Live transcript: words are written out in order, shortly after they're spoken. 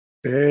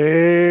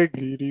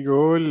Greedy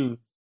goal.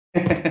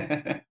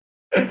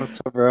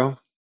 What's up, bro? Good to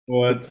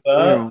What's see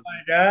up, you.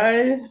 my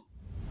guy?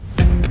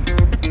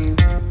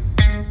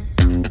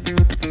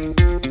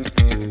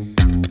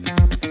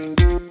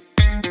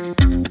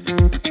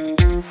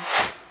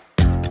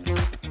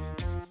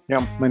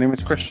 Yeah, my name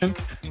is Christian,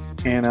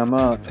 and I'm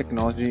a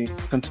technology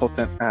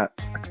consultant at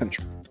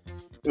Accenture.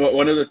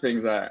 One of the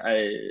things I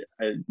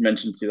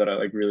mentioned to you that I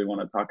like really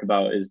want to talk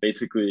about is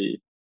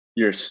basically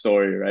your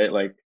story, right?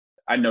 Like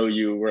I know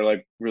you, we're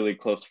like really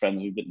close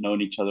friends. We've been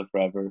known each other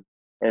forever,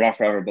 or not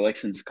forever, but like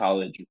since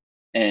college.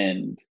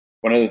 And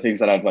one of the things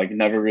that I've like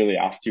never really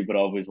asked you, but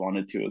always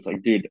wanted to is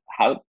like, dude,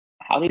 how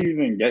did you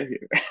even get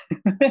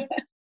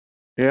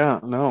Yeah,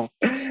 no,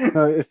 here?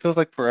 no, it feels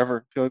like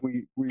forever. I feel like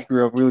we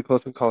grew up really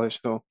close in college,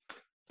 so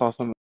it's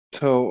awesome.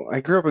 So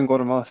I grew up in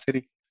Guatemala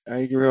City.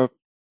 I grew up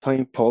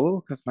playing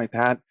polo because my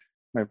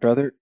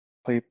brother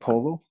played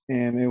polo,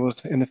 and it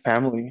was in the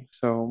family.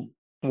 So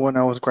when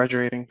I was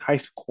graduating high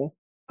school,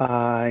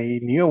 I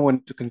knew I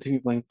wanted to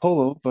continue playing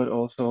polo, but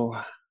also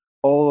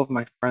all of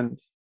my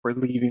friends were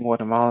leaving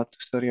Guatemala to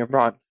study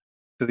abroad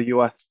to the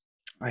US.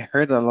 I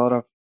heard a lot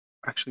of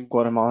actually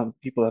Guatemalan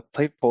people that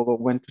played polo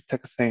went to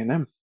Texas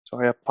A&M. So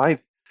I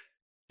applied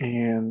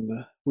and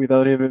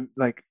without even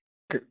like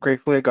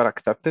gratefully I got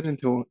accepted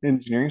into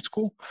engineering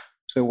school.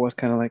 So it was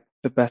kind of like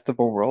the best of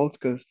both worlds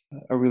because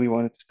I really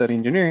wanted to study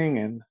engineering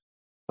and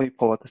play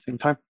polo at the same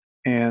time.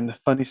 And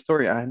funny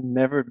story, I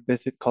never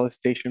visited College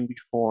Station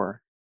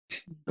before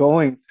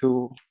going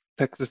to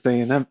Texas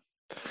A&M.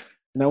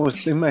 And I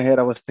was in my head,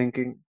 I was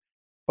thinking,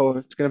 oh,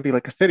 it's gonna be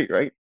like a city,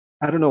 right?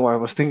 I don't know why I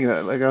was thinking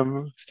that. Like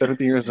I'm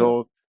 17 years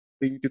old,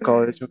 leaving to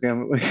college. Okay,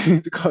 I'm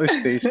leaving to College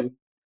Station.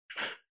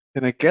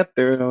 And I get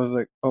there and I was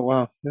like, oh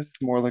wow, this is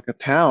more like a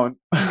town.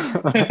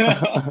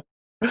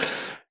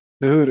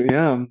 Dude,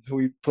 yeah,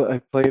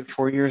 I played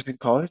 4 years in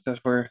college. That's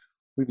where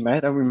we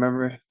met. I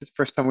remember the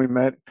first time we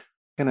met,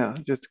 kind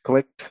of just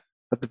clicked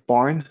at the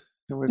barn.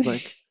 It was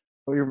like,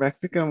 oh, you're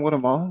Mexican, I'm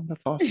Guatemalan?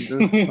 That's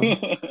awesome,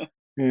 dude.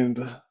 And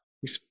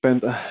we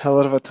spent a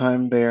lot of a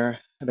time there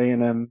at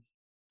A&M.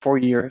 4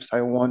 years.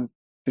 I won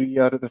 3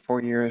 out of the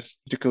 4 years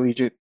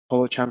intercollegiate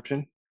polo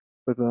champion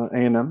with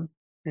A&M.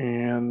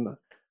 And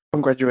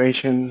upon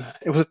graduation,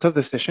 it was a tough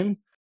decision,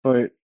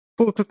 but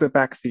polo took the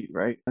back seat,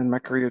 right? And my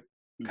career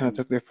kind of Mhm,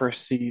 took the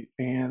first seat.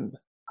 And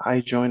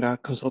I joined a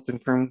consulting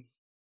firm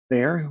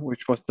there,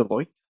 which was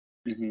Deloitte.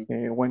 mhm.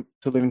 I went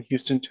to live in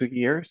Houston 2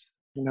 years.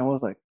 And I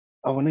was like,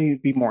 I want to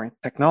be more in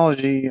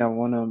technology. I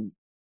want to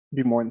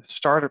be more in the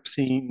startup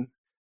scene,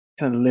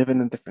 kind of live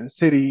in a different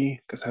city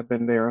because I've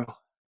been there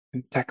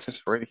in Texas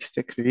for already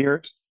 6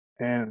 years.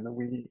 And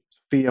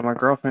Sophia, my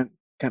girlfriend,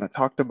 kind of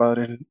talked about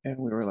it and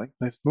we were like,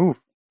 let's move.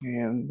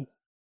 And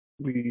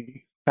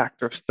we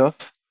packed our stuff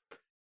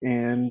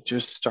and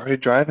just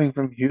started driving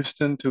from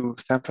Houston to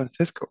San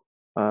Francisco.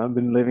 I've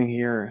been living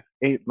here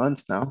 8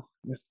 months now.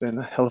 It's been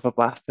a hell of a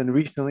blast. And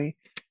recently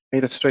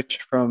made a switch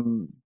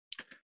from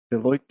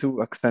Deloitte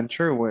to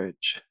Accenture,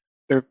 which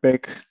they're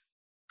big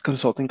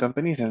consulting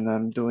companies, and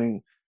I'm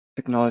doing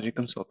technology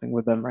consulting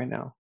with them right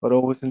now, but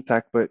always in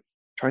tech, but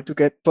trying to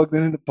get plugged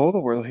into the polo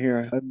world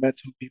here. I've met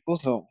some people,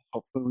 so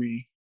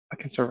hopefully I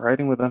can start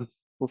writing with them.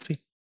 We'll see.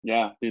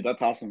 Yeah, dude,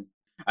 that's awesome.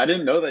 I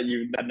didn't know that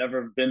you had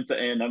never been to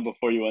A&M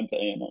before you went to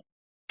A&M.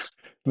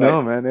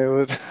 No, Like, man, it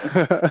was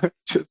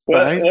just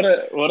what fine. what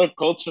a what a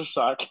culture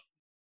shock.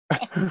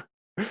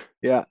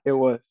 Yeah, it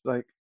was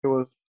like it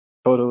was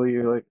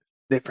totally like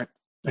different,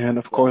 and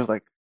of Yeah. course,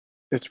 like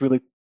it's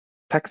really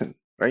Texan,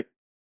 right?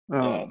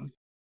 Um, Yes.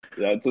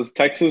 Yeah, it's as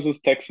Texas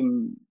as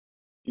Texan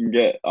can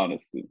get,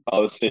 honestly.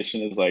 College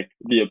Station is like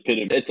the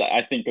epitome. It's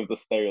I think of the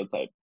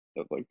stereotype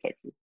of like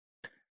Texas.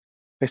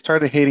 I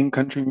started hating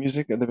country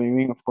music at the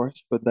beginning, of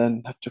course, but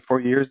then after 4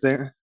 years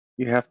there,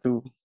 you have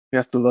to you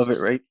have to love it,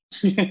 right?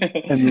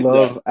 And Yeah,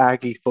 love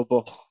Aggie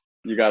football.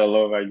 you gotta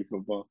love Aggie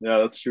football. Yeah,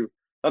 that's true.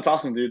 That's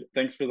awesome, dude.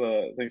 Thanks for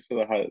the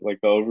like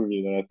the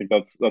overview there. I think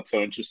that's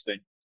so interesting.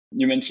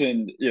 You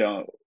mentioned,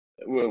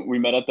 we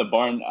met at the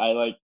barn. I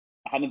like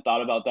hadn't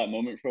thought about that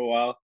moment for a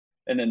while,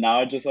 and then now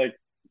I just like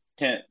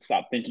can't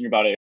stop thinking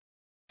about it.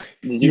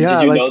 Did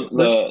Yeah, you like know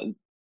that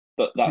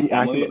the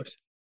family, Aguilars.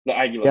 the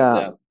Aguilars? Yeah,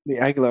 Yeah, the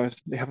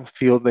Aguilars, they have a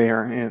field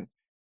there. And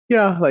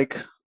yeah, like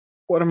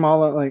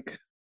Guatemala, like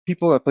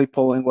people that play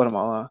polo in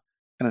Guatemala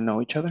kind of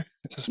know each other.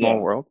 It's a small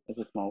yeah. world. It's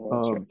a small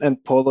world, sure.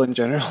 And polo in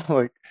general,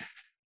 like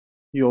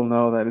you'll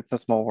know that it's a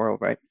small world,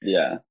 right?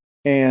 Yeah,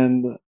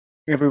 And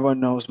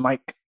everyone knows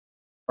Mike,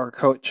 our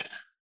coach.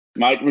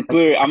 Mike. We're That's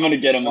clear. I'm gonna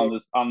get him oh,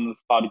 on this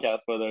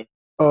podcast.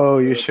 oh,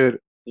 you should. I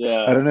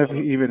Yeah. don't know if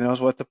he even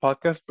knows what the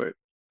podcast, but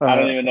I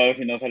don't uh, even know if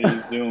he knows how to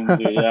use Zoom,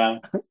 dude. Yeah.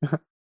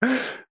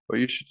 but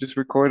you should just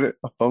record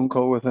a phone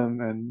call with him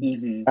and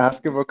Hmm.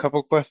 ask him a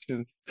couple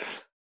questions.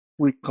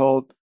 We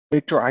called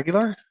Victor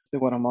Aguilar, the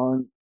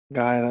Guatemalan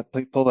guy that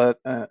played pulled at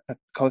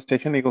College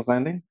Station, Eagles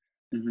Landing,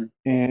 Hmm.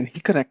 and he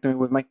connected me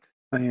with Mike,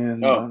 Oh,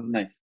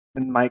 nice.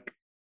 and Mike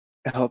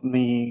helped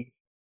me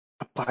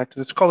apply to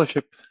the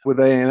scholarship with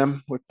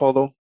A&M with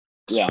polo,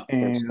 Yeah, of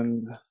course.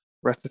 and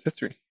rest is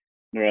history.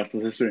 The rest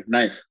is history.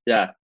 Nice.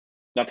 Yeah,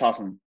 that's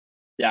awesome.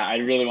 Yeah, I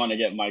really want to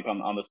get Mike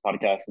on this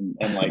podcast and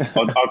like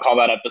I'll call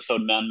that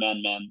episode Man,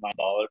 my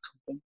dollar or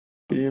something.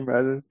 Can you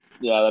imagine?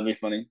 Yeah, that'd be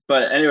funny.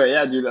 But anyway,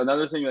 yeah, dude.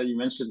 Another thing that you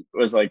mentioned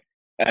was like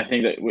I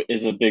think that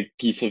is a big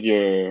piece of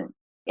your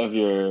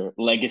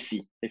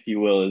legacy, if you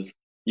will, is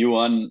you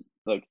won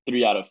like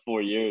 3 out of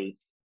 4 years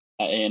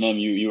at A&M.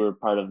 You were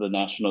part of the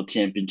national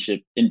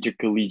championship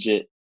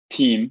intercollegiate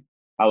team.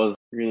 I was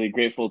really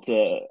grateful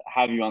to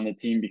have you on the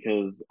team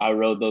because I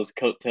rode those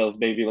coattails,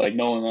 baby, like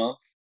no one else.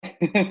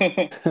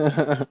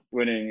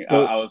 Winning,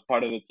 So I was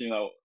part of the team.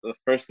 That, the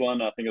first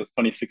one, I think it was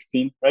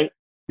 2016, right?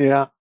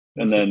 yeah,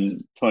 And then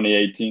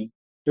 2018,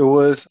 it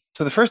was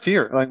so the first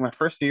year, like my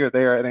first year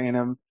there at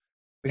A&M,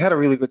 we had a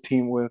really good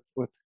team with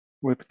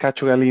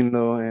Cacho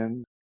Galindo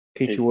and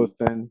Casey Casey.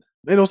 Woodfin,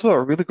 and also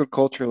a really good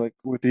culture like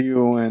with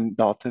you and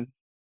Dalton.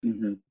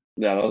 Hmm.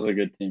 Yeah, that was a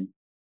good team.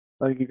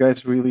 Like you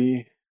guys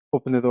really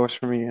opened the doors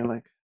for me and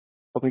like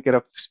helped me get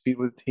up to speed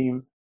with the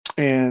team.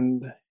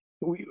 And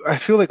I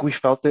feel like we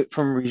felt it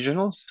from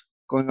regionals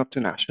going up to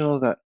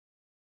nationals that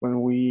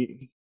when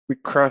we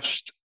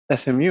crushed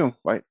SMU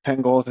by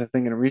 10 goals, I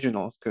think, in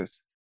regionals because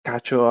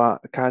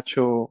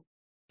Cacho,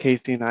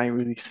 Casey, and I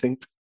really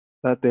synced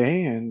that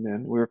day, and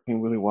we were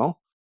playing really well.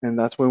 And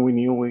that's when we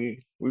knew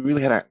we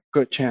really had a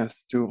good chance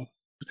to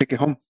take it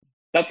home.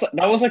 That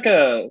was like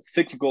a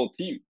 6 goal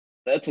team.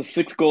 That's a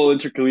 6 goal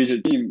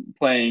intercollegiate team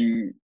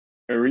playing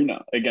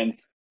arena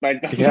against like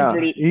that's a Yeah,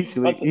 pretty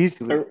easily, that's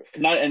easily.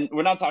 not and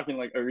we're not talking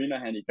like arena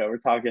handicap. We're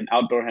talking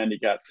outdoor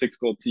handicap 6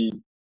 goal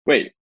team.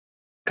 Wait,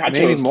 Maybe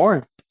Cacho's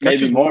more.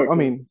 maybe Cacho's more more. I because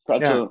mean,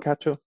 yeah,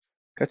 Cacho,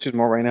 Cacho's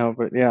more right now,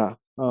 but yeah.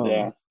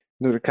 yeah.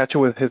 Dude, Cacho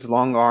with his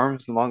long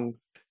arms, long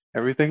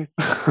everything.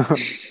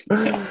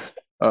 Yeah,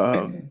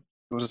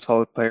 He was a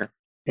solid player.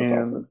 that's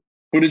And awesome.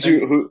 and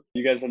Who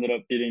you guys ended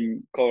up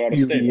beating Colorado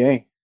State, right?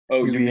 UVA,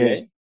 Oh, UVA.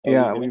 UVA? Oh,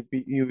 Yeah, we UVA.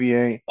 beat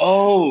UVA.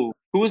 Oh,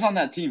 who was on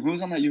that team? Who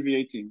was on that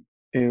UVA team?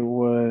 It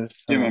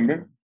was Do you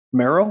remember?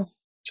 Merrill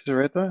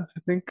Chizarreta, I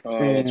think, Oh,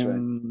 that's right.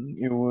 and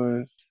it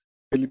was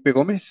Felipe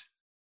Gomez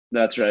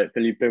That's right.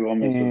 Felipe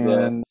Gomez was the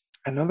and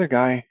another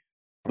guy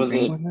from was it.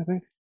 England, I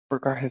think.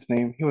 Forgot his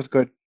name. He was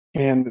good.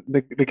 And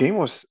the game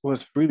was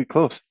really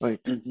close. Like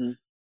Hmm.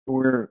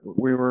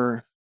 we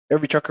were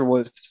every chucker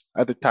was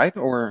either tied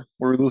or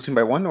we were losing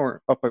by one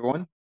or up by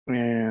one.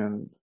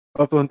 And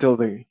up until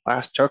the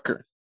last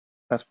chucker,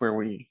 that's where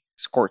we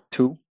scored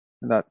two.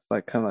 And that's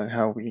like kind of like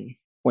how we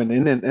went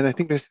in. And I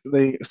think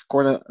they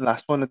scored a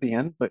last one at the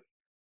end, but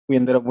we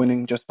ended up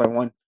winning just by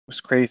one. It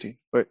was crazy,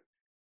 but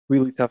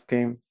really tough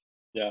game.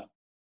 Yeah.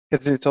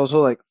 It's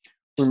also like,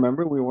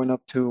 remember we went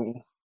up to,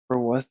 where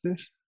was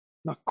this?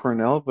 Not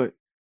Cornell, but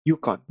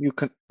Yukon,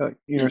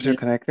 University Hmm. of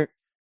Connecticut.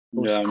 It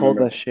Yeah, was I cold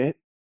remember. as shit.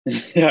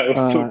 Yeah, it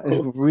was so It's a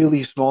cool.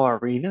 really small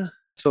arena,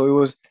 so it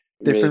was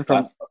Really different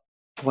from fast.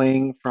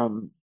 playing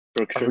from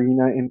Brookshire.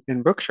 arena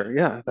in Brookshire.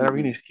 Yeah, that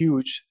arena Hmm. is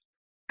huge.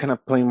 Kind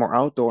of playing more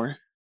outdoor.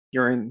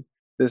 You're in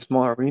this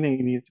small arena.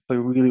 You need to play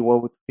really well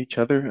with each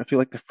other. I feel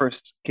like the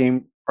first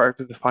game prior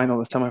to the final,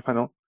 the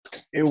semifinal,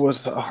 it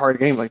was a hard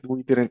game. Like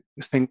we didn't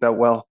think that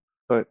well,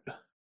 but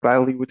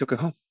gladly we took it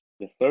home.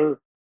 Yes, sir.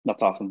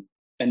 That's awesome.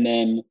 And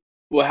then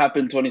what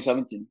happened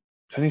 2017?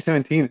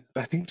 2017,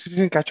 I think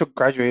Susan Cacho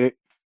graduated.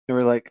 They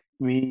were like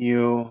me,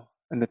 you,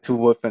 and the two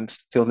Wolfens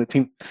still in the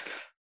team.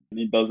 And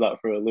he does that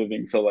for a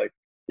living. So like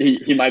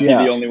he might be the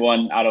Yeah, only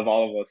one out of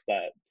all of us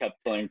that kept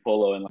playing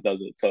polo and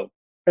does it. So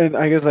and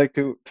I guess like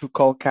to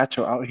call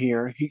Cacho out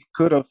here, he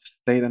could have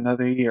stayed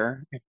another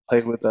year and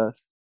played with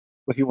us,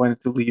 but he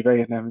wanted to leave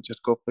A&M and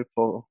just go play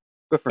polo.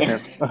 Good for him.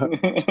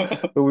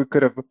 But we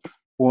could have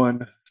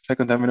won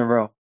second time in a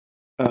row.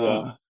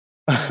 yeah.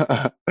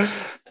 Uh,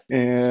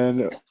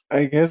 and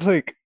I guess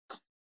like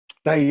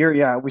that year,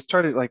 yeah, we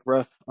started like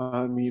rough.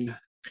 I mean,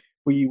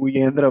 we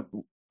ended up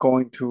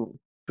going to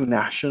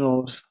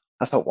nationals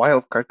as a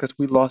wild card because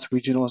we lost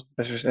regionals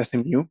versus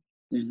SMU.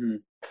 Hmm.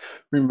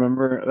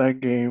 Remember that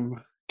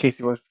game?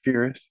 Casey was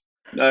furious.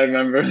 I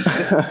remember.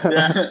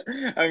 Yeah,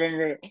 I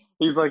remember.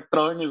 He's like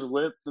throwing his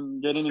whip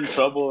and getting in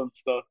trouble and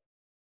stuff.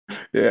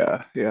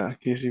 Yeah, yeah,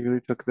 Casey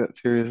really took that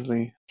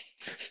seriously.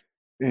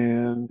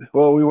 And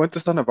well, we went to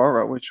Santa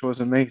Barbara, which was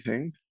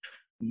amazing.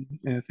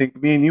 And I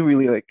think me and you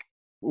really like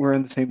were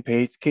on the same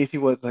page. Casey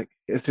was like,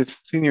 it's his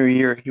senior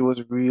year, he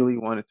was really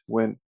wanted to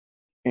win.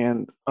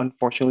 And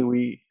unfortunately,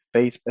 we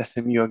faced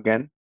SMU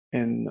again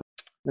in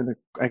the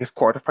I guess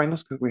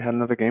quarterfinals because we had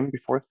another game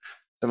before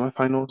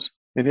semifinals.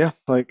 And yeah,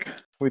 like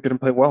we didn't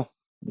play well.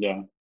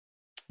 Yeah,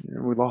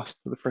 And we lost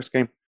the first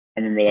game.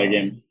 I remember that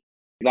game. Um,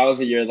 That was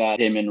the year that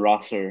Damon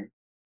Rosser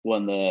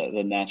won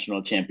the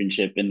national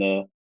championship in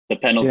the yeah,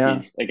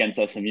 penalties against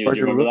SMU. Do you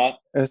Roger remember Wi-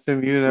 that?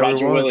 SMU never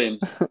Roger won.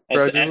 Williams.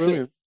 Roger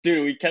Williams.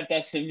 Dude, we kept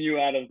SMU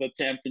out of the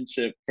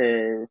championship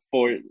for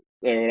 4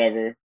 or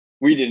whatever.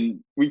 We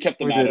didn't. We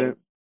didn't,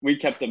 We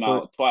kept them but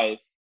out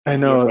twice I your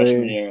know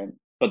freshman they year.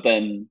 But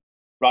then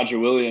Roger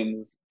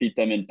Williams beat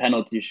them in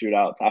penalty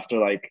shootouts after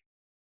like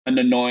an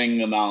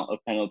annoying amount of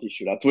penalty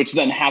shootouts, which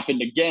then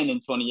happened again in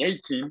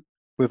 2018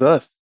 with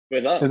us with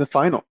in the us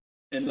final.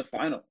 in the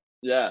final.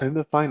 Yeah, in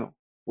the final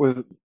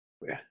with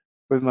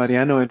with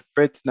Mariano and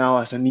Fritz now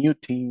as a new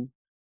team.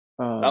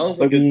 that was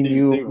a But good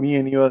team too. me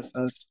and you as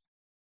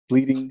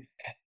leading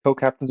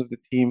co-captains of the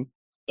team.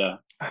 Yeah.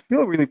 I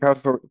feel really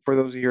proud for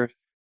those years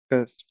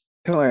because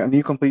kind of like a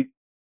new complete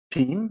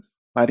team.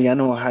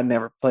 Mariano had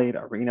never played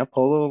arena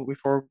polo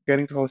before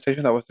getting to College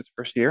Station. That was his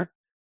first year.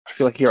 I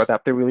feel like he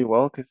adapted really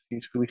well because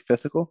he's really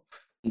physical.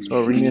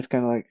 So arena is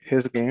kind of like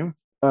his game.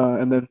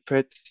 And then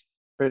Fritz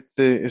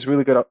is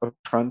really good up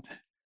front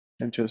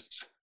and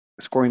just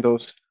scoring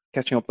those,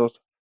 catching up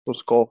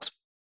those goals.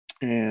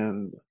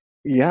 And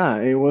yeah,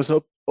 it was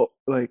up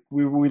like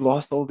we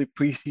lost all the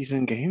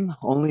preseason game,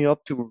 only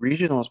up to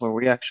regionals where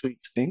we actually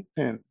stinked.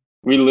 And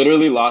We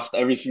literally lost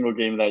every single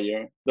game that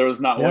year. There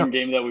was not yeah, one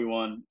game that we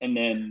won. And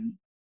then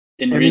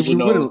in and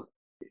regionals,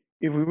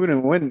 if we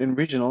wouldn't win in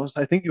regionals,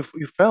 I think you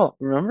fell.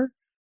 Remember?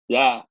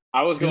 yeah,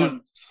 I was You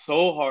going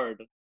so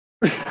hard.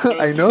 There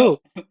I was know.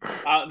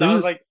 that There was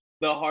was like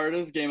the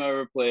hardest game I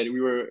ever played.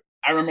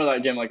 I remember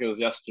that game like it was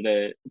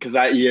yesterday because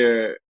that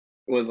year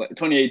was like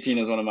 2018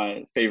 is one of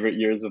my favorite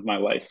years of my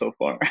life so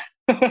far.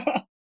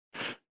 I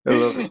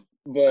love it.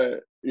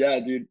 But yeah,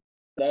 dude,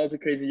 that was a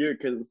crazy year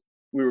because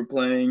we were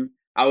playing.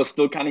 I was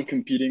still kind of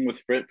competing with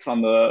Fritz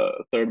on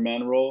the third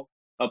man role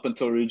up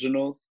until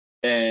regionals.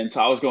 And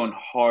so I was going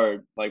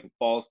hard, like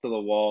balls to the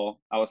wall.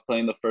 I was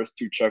playing the first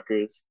two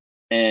checkers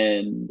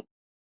and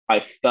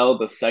I fell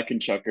the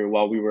second checker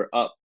while we were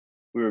up.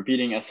 We were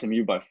beating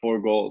SMU by 4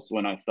 goals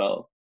when I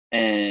fell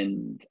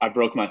and I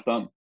broke my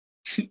thumb.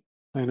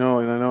 I know,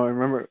 and I know. I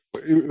remember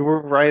we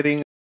were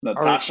riding our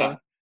Natasha.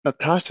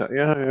 Natasha.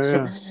 Yeah, yeah,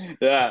 yeah.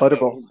 Yeah,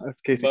 Butterball, as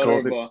Casey called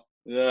it. butterball.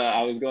 Yeah,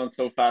 I was going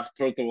so fast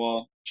towards the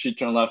wall. She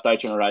turned left, I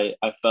turned right.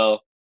 I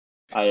fell.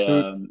 I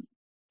Dude,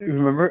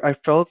 remember I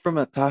fell from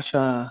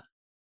Natasha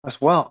as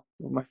well.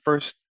 My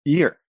first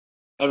year.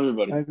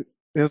 everybody.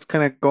 It was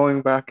kind of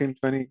going back in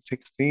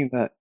 2016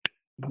 that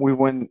we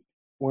went,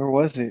 where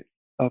was it?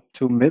 Up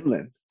to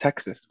Midland,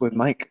 Texas with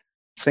Mike.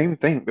 Same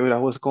thing, dude. I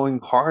was going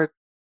hard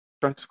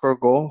trying to score a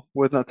goal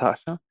with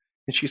Natasha,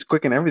 and she's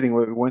quick and everything.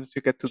 Once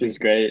you get She's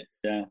great.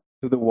 Yeah.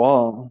 to the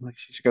wall, like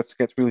she gets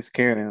really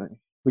scared and like,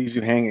 leaves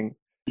you hanging.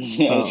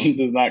 Yeah, she Um,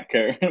 does not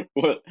care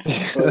what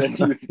whether that's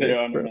you not stay good,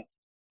 on or bro. not.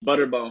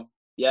 Butterball.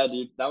 Yeah,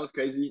 dude, that was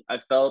crazy. I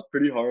fell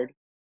pretty hard.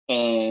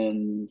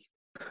 And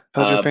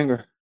How's your uh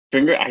finger?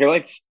 finger I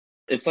like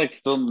it's like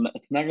still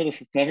it's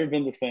never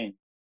been the same.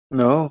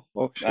 No?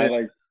 Oh I shit.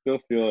 like still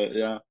feel it,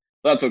 yeah.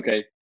 That's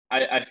okay.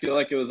 I feel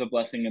like it was a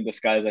blessing in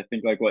disguise. I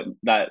think like what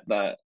that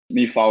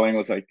me falling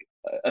was like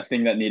a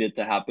thing that needed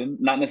to happen.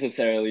 Not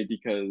necessarily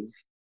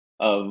because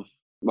of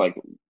like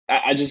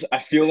I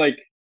feel like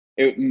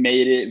it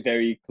made it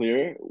very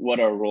clear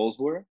what our roles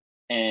were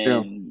Yeah.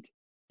 and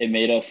it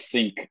made us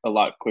sync a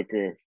lot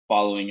quicker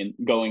following and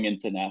going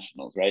into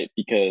nationals, right?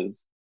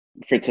 Because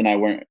Fritz and I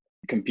weren't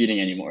competing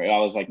anymore. I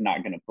was like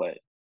not gonna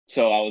play.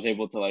 So I was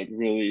able to like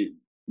really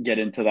get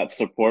into that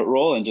support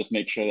role and just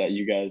make sure that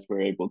you guys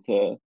were able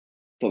to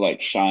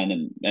like shine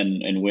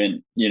and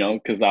win, you know,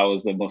 because that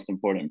was the most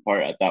important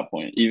part at that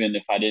point. Even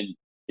if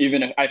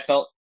I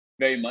felt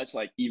very much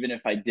like even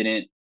if I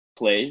didn't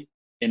play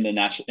in the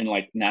national in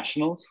like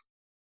nationals,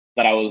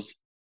 that I was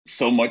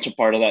so much a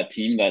part of that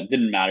team that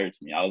didn't matter to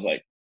me. I was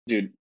like,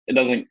 dude, it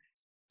doesn't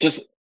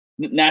just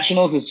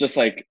nationals is just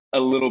like a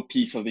little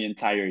piece of the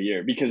entire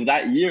year because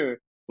that year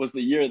was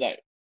the year that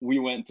we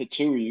went to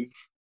Chili's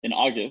in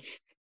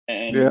August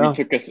and Yeah.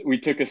 we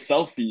took a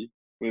selfie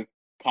with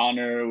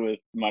Connor, with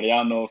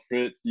Mariano,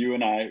 Fritz, you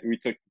and I. We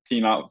took the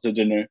team out to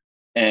dinner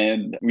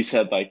and we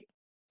said like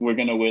we're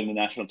gonna win the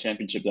national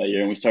championship that year,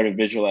 and we started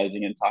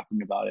visualizing and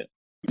talking about it.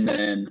 And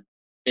then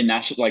in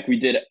national, like we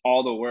did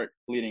all the work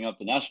leading up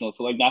to nationals.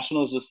 So like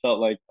nationals just felt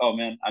like, oh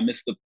man, I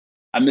missed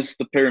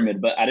the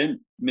pyramid, but I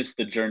didn't miss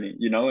the journey,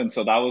 you know? And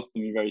so that was to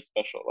me very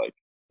special. Like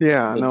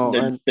Yeah, no,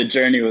 and the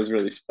journey was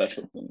really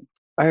special to me.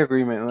 I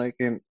agree, man. Like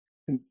in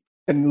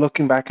and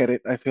looking back at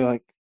it, I feel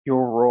like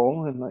your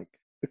role and like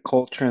the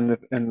culture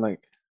and like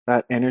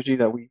that energy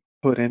that we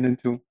put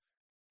into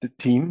the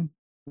team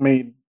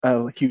made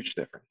a huge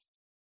difference.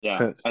 Yeah,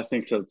 I Because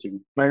think so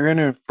too.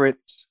 Mariana and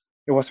Fritz,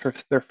 it was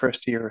their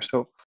first year,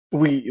 so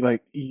we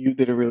like you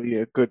did a really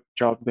a good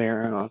job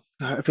there. And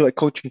I feel like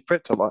coaching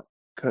Fritz a lot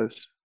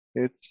because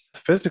it's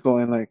physical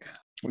and like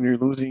when you're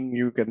losing,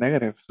 you get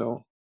negative.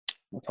 So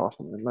that's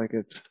awesome. And like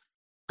it's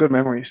good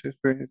memories. It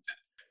brings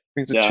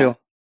a Yeah. chill.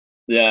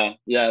 Yeah,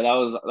 that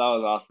was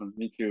awesome.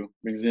 Me too.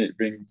 Brings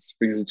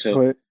a chill.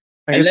 But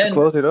I And guess to then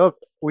close it up,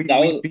 that we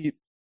was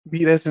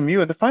beat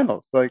SMU in the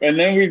finals. Like and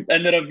then we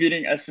ended up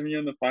beating SMU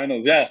in the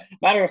finals. Yeah.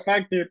 Matter of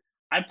fact, dude,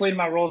 I played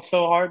my role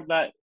so hard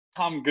that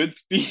Tom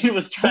Goodspeed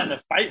was trying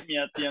to fight me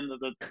at the end of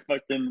the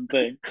fucking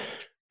thing.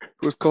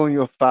 who's calling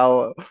you a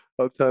foul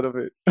outside of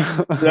it?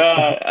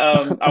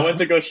 Yeah, I went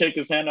to go shake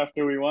his hand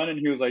after we won, and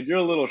he was like, "You're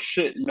a little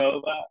shit, you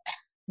know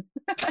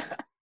that."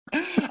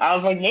 I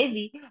was like,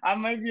 "Maybe I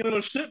might be a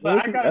little shit, but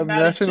I Maybe got a I'm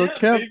natty national champ,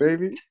 champ,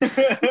 baby." baby.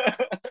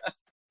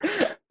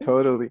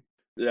 Totally.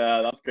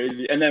 Yeah, that's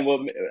crazy. And then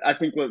I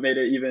think what made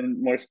it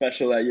even more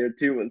special that year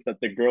too was that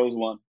the girls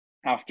won.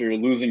 after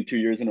losing 2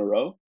 years in a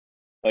row,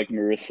 like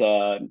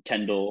Marissa and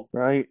Kendall,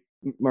 right?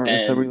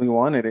 Marissa and really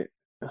wanted it.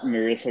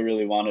 Marissa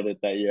really wanted it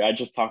that year. I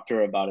just talked to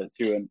her about it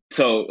too. And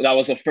so that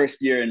was the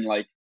first year in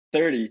like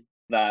 30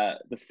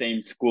 that the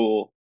same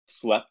school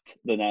swept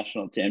the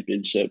national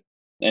championship.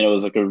 And it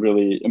was like a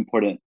really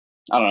important,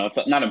 I don't know,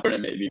 if not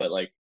important maybe, but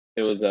like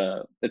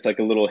it's like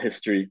a little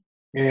history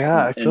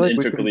Yeah, I feel in like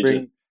we can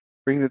intercollegiate.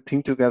 bring the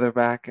team together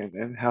back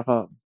and have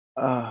a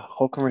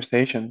whole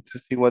conversation to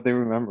see what they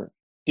remember.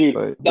 Dude,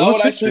 But it that was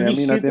would actually history. I be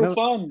mean, at the end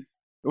super of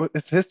fun.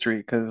 it's history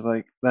because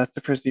like that's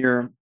the first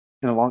year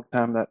in a long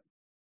time that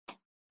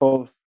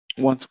both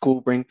one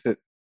school brings it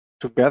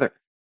together.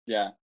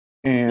 Yeah.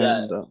 Yeah.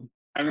 And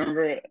I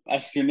remember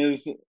as soon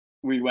as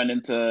we went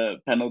into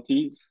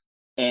penalties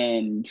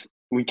and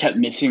we kept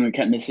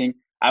missing.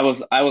 I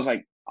was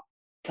like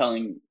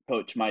telling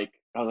Coach Mike,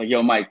 I was like,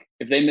 "Yo, Mike,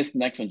 if they miss the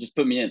next one, just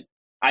put me in.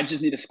 I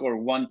just need to score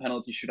one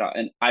penalty shootout,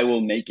 and I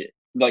will make it.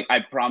 Like I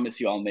promise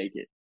you, I'll make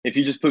it. If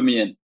you just put me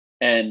in."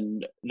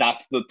 And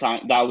that's the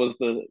time. That was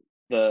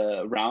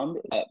the round.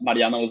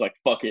 Mariana was like,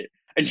 "Fuck it,"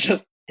 and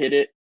just hit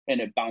it, and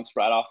it bounced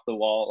right off the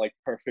wall, like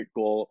perfect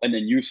goal. And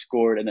then you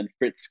scored, and then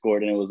Fritz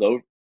scored, and it was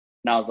over.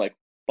 And I was like,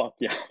 "Fuck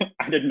yeah!"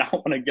 I did not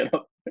want to get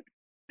up.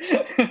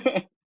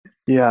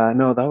 yeah,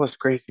 no, that was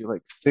crazy.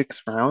 Like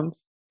 6 rounds.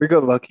 We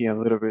got lucky a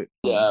little bit.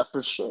 Yeah,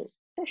 for sure.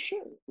 For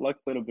sure. Luck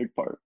played a big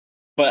part.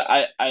 But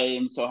I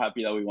am so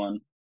happy that we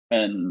won.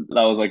 And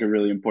that was like a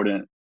really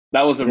important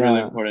that was a really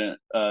Yeah, important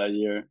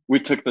year. We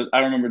took the I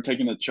remember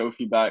taking the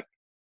trophy back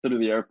to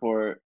the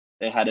airport.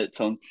 It had its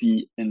own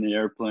seat in the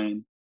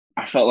airplane.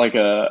 I felt like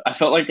a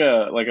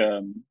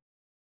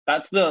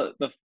that's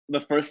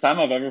the first time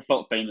I've ever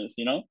felt famous,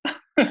 you know?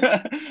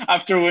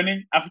 After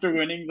winning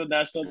the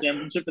national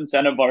championship in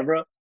Santa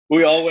Barbara,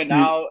 we all went you,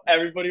 out.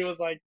 Everybody was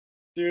like,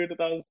 dude, that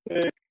was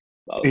sick.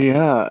 That was sick.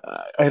 yeah.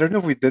 I don't know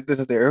if we did this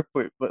at the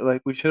airport, but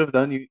like we should have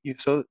done. You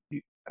saw.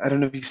 I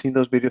don't know if you've seen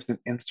those videos in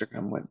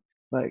Instagram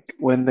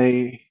when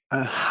they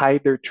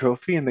hide their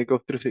trophy and they go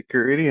through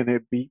security and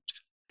it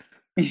beeps.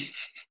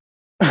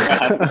 What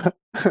happened?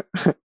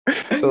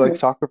 So like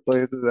soccer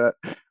players do that.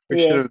 We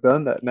should Yeah, have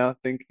done that now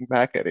thinking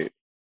back at it.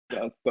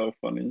 that's so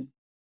funny.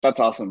 That's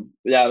awesome.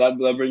 Yeah,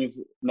 that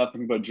brings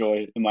nothing but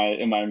joy in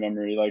my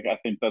memory. Like I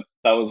think that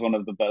was one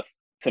of the best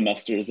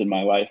semesters in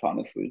my life,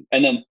 honestly.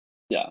 And then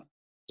yeah,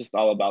 just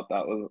all about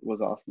that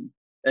was awesome.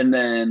 And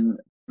then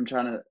I'm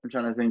trying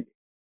to think.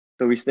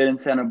 So we stayed in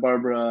Santa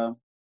Barbara,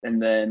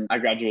 and then I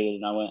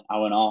graduated and I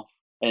went off.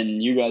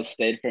 And you guys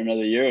stayed for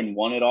another year and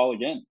won it all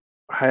again.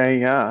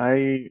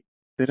 I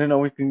didn't know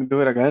we can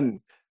do it again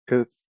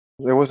because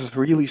there was this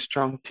really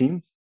strong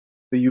team,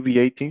 the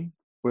UVA team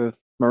with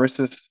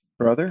Marissa's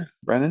brother,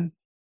 Brennan.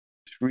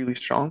 It's really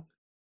strong.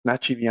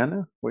 Nachi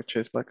Viana, which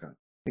is like I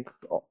think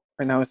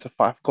right now it's a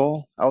 5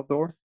 goal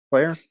outdoor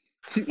player.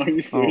 Are you Oh,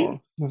 serious?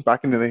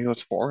 back in the day he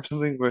was 4 or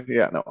something, but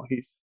yeah, no,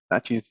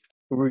 Nachi's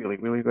really,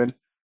 really good.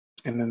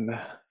 And then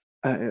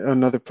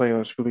another player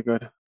was really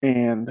good.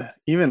 And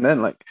even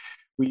then, like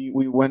we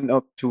went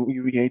up to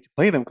UVA to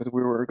play them because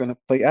we were gonna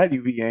play at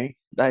UVA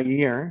that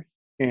year,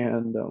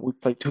 and we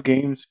played 2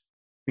 games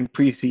in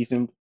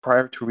preseason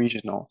prior to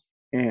regional,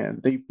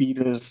 and they beat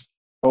us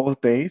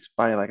both days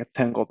by like a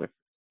 10 goal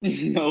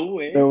difference. No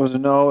There way. was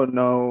no,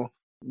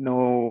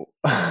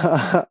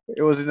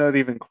 it was not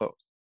even close.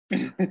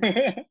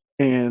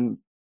 And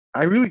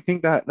I really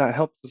think that that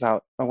helps us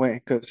out a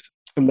way because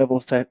level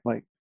set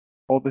like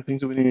all the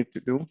things we needed to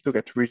do to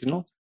get to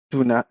regionals, to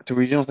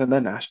regionals and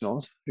then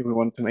nationals if we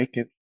wanted to make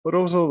it. But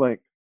also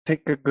like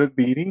take a good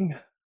beating.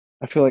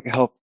 I feel like it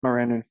helped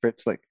Miranda and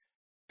Fritz like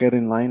get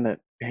in line that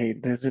hey,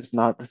 this is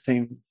not the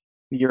same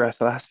year as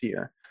last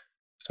year.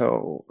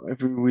 So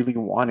if we really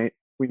want it,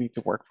 we need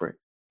to work for it.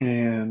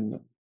 And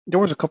there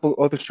was a couple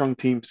other strong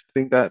teams. I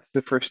think that's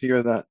the first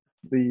year that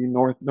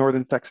the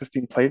Northern Texas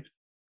team played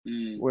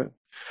Mm, with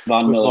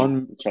Von with Miller.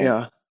 Von, That's right.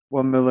 yeah,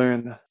 Von Miller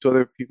and 2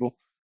 other people,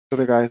 2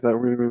 other guys that were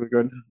really, really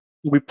good.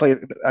 We played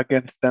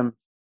against them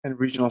in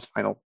regionals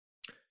final,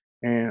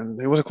 and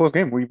it was a close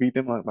game. We beat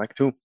them like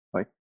two,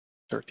 like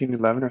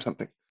 13-11 or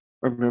something.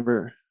 I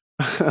remember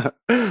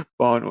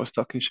Vaughn was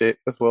talking shit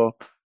as well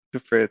to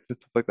Fritz and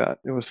stuff like that.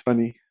 It was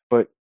funny,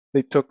 but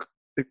they took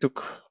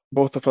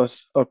both of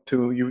us up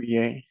to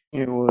UEA.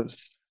 It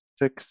was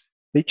 6.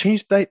 They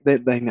changed the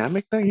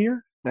dynamic that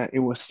year. That it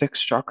was 6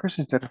 shockers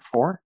instead of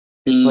 4.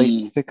 They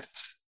played Mm,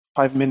 6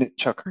 5-minute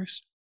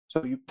chuckers.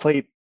 So you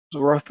played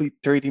roughly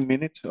 30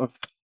 minutes of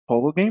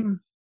polo game,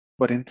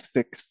 but in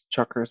 6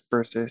 chuckers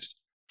versus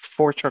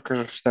 4 chuckers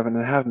of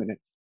 7.5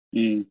 minutes.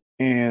 mm.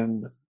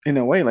 And in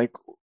a way, like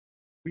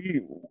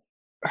we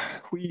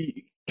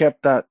we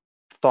kept that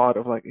thought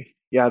of like,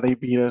 yeah, they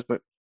beat us,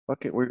 but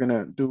fuck it, we're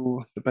gonna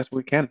do the best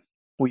we can.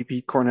 We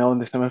beat Cornell in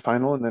the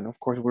semifinal, and then of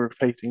course we're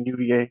facing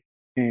UVA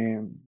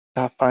in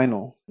that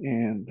final,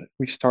 and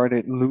we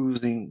started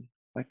losing.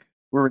 Like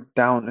we were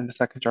down in the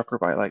second chucker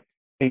by like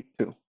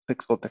 8-2,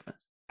 6 goal difference.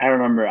 I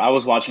remember I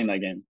was watching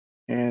that game.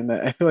 And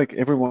I feel like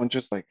everyone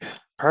just like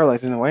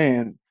paralyzed in a way.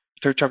 And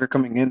third chucker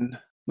coming in,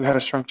 we had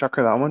a strong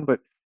chucker that one,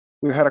 but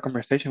we had a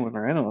conversation with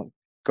Moreno.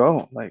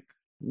 go. Like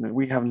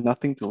we have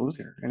nothing to lose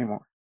here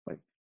anymore. Like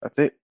that's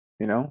it,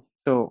 you know.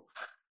 So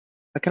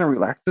that kind of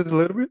relaxes a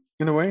little bit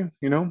in a way,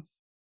 you know,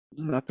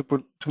 not to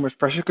put too much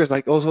pressure because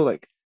like also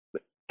like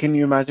can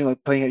you imagine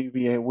like playing at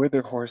UVA with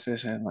their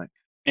horses and like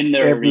In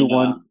their arena,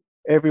 everyone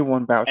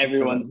everyone vouching for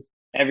everyone's them,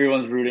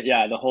 everyone's rooting.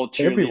 Yeah, the whole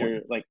cheerleader,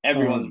 everyone. like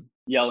everyone's Um,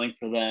 yelling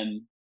for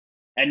them.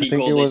 I Any think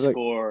goal it they was like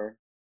score.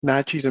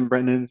 Nachi's and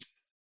Brennan's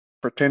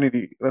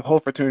fraternity, the whole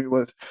fraternity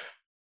was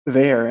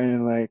there,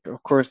 and like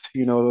of course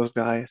you know those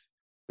guys,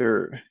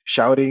 they're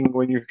shouting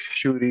when you're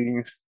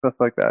shooting stuff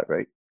like that,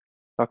 right?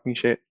 Talking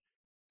shit.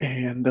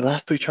 And the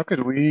last three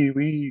chukkers,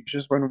 we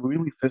just went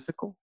really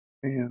physical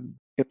and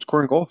kept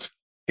scoring goals.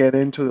 Get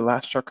into the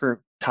last chukker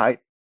tight.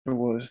 It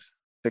was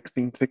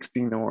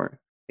 16-16 or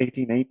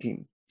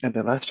 18-18. And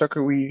the last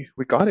chukker we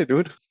got it,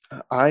 dude.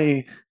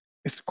 I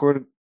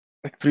scored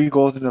like three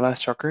goals in the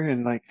last chukker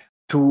and like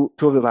two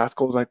of the last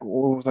goals like it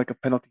was like a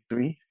penalty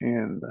three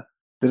and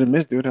didn't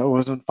miss, dude. I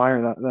was on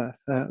fire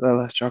that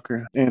last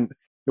chukker. And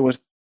it was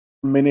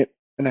a minute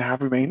and a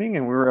half remaining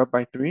and we were up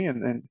by three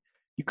and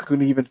you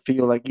couldn't even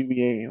feel like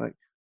UVA, like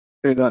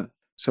they're done.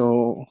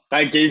 So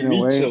That gave in a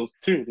me way, chills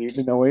too,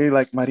 dude.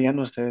 like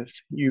Mariano says,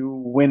 you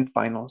win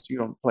finals, you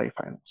don't play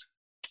finals.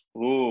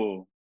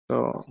 Ooh,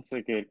 So that's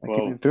a good I came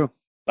quote. in too.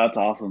 That's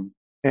awesome.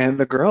 And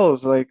the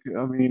girls, like,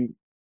 I mean,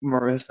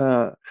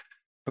 Marissa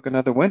took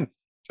another win.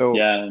 So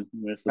Yeah,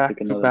 Marissa took back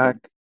to another back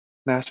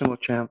one. national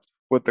champs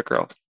with the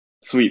girls.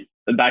 Sweep,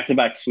 the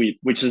back-to-back sweep,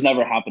 which has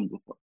never happened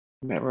before.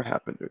 Never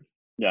happened, dude.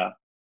 Yeah,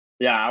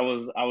 yeah. I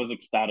was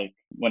ecstatic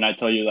when I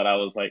tell you that I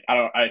was like,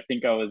 I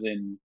think I was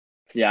in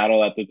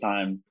Seattle at the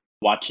time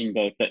watching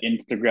the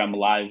Instagram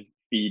live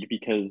feed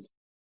because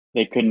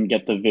they couldn't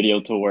get the video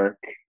to work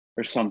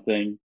or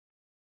something.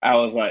 I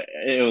was like,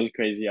 it was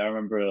crazy. I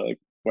remember like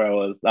where I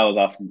was. That was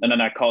awesome. And then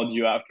I called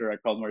you after. I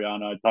called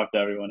Mariano. I talked to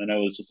everyone, and it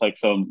was just like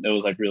so. It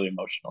was like really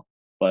emotional.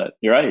 But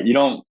you're right. You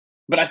don't.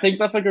 But I think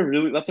that's a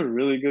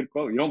really good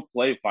quote. You don't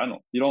play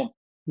finals. You don't.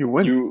 You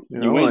win, you You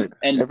know, like win.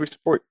 And every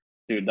sport.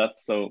 dude,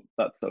 that's so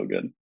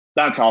good.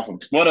 That's awesome.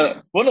 What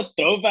a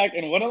throwback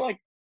and what a like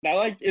that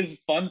like is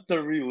fun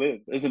to relive,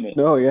 isn't it?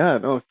 No, yeah,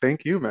 no,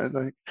 thank you, man.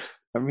 Like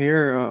I'm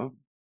here,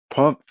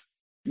 pumped,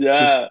 just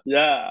Yeah,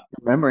 yeah.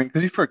 remembering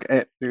because you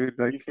forget, dude.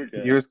 Like You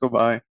forget. years go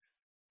by.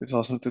 It's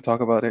awesome to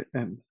talk about it,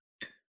 and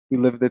we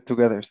lived it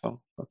together, so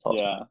that's awesome.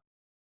 Yeah.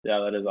 Yeah,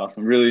 that is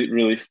awesome. Really,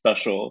 really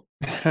special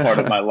part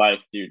of my life,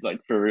 dude. Like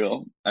for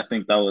real. I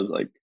think that was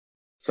like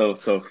so,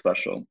 so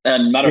special.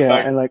 And matter of Yeah,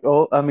 fact, and like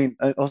oh, I mean,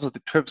 also the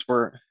trips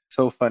were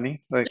so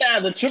funny. Like yeah,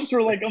 the trips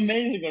were like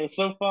amazing. They were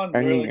so fun.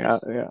 They were hanging like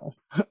out,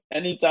 yeah.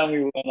 anytime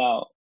we went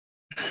out.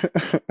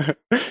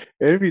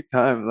 Every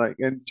time, like,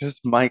 and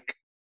just Mike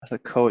as a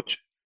coach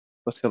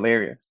was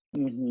hilarious,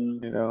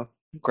 Hmm. you know,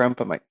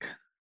 Grandpa Mike.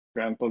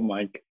 Grandpa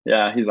Mike.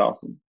 Yeah, he's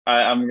awesome.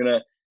 I'm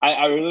gonna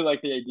I really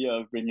like the idea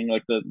of bringing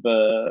like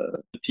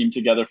the team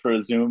together for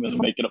a Zoom and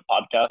make it a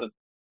podcast.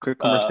 Good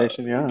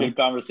conversation, yeah. Good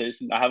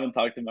conversation. I haven't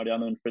talked to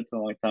Mariano and Fritz in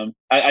a long time.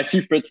 I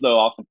see Fritz though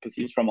often because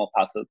he's from El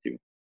Paso too.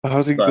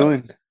 How's he But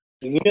doing?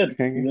 he's doing good. He's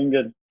Hanging? doing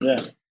good. Yeah.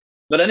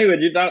 But anyway,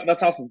 dude,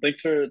 that's awesome.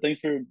 Thanks for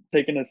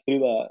taking us through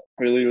that.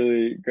 Really,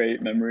 really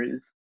great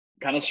memories.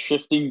 Kind of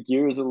shifting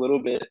gears a little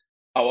bit.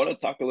 I want to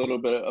talk a little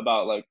bit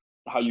about like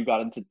how you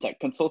got into tech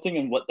consulting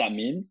and what that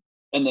means,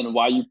 and then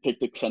why you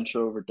picked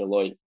Accenture over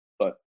Deloitte.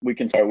 But we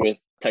can start with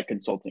tech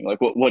consulting. Like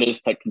what is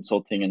tech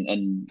consulting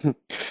and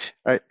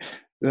Right.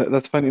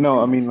 That's funny.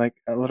 No, I mean, like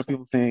a lot of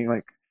people think,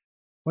 like,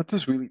 what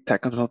does really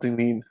tech consulting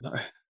mean?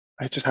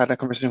 I just had that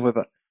conversation with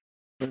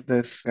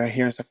this guy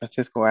here in San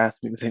Francisco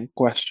asked me the same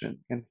question,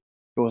 and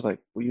it was like,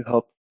 will you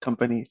help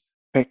companies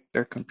pick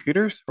their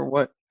computers or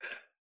what?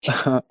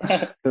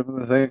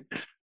 The thing.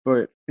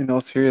 But in all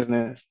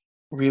seriousness,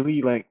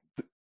 really, like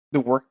the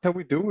work that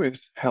we do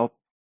is help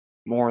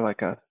more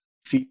like a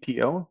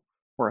CTO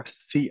or a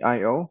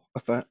CIO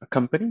of a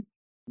company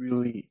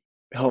really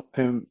help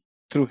him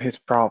through his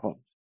problem,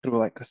 through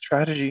like a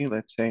strategy,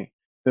 let's say,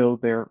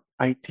 build their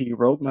IT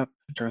roadmap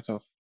in terms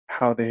of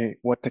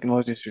what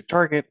technologies should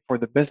target for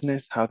the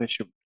business, how they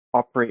should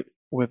operate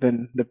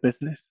within the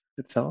business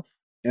itself.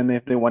 And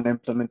if they want to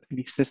implement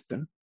any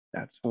system,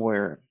 that's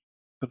where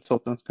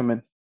consultants come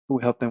in who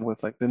help them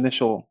with like the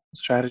initial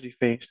strategy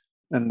phase.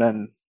 And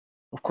then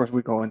of course,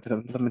 we go into the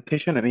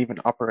implementation and even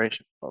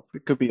operation. So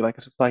it could be like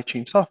a supply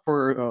chain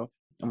software, a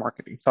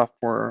marketing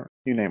software,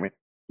 you name it.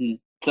 Hmm.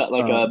 So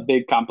like a Um,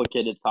 big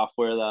complicated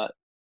software that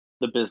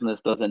the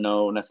business doesn't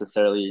know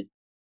necessarily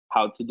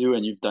how to do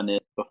and you've done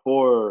it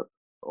before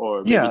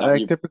or maybe yeah, not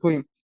like you.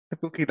 typically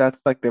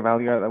that's like the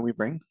value add that we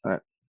bring.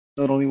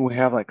 Not only we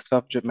have like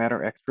subject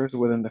matter experts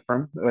within the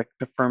firm, like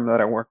the firm that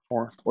I work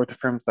for or the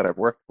firms that I've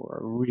worked for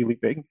are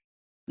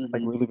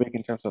like Hmm. really big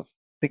in terms of,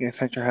 I think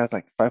Accenture has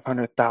like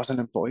 500,000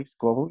 employees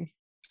globally.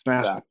 It's Yeah.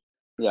 massive.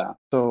 Yeah.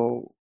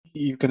 So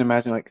you can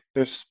imagine like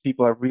there's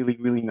people that really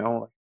know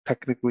like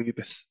technically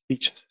this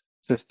each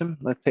system.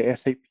 Let's say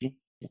SAP,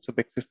 it's a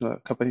big system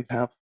that companies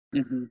have.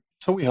 Hmm.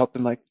 So we help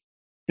them like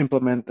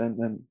implement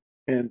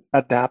and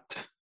adapt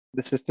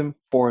the system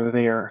for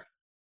their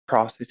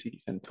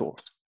processes and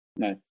tools.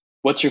 Nice.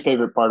 What's your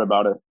favorite part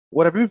about it?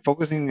 What I've been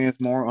focusing is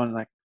more on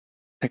like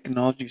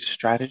technology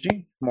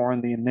strategy, more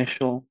on the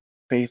initial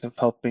phase of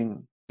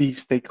helping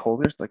these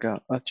stakeholders, like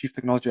a chief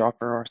technology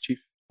officer or a chief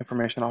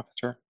information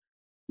officer,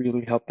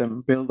 really help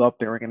them build up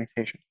their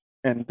organization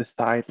and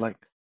decide like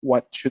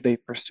what should they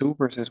pursue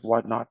versus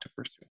what not to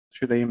pursue.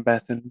 Should they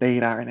invest in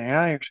data and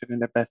AI, or should they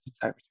invest in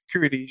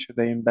cybersecurity? Should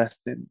they invest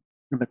in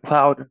the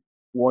cloud?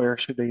 Where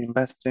should they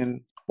invest in?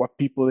 What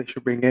people they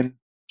should bring in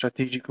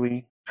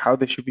strategically? How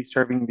they should be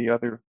serving the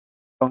other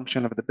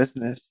function of the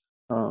business?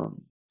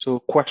 So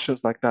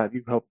questions like that,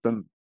 you help them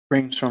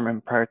brainstorm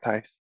and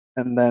prioritize,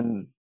 and then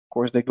of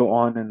course they go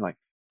on and like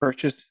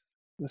purchase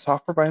the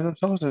software by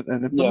themselves and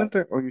Yeah. implement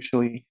it, or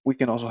usually we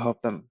can also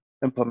help them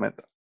implement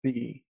the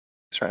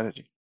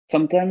strategy.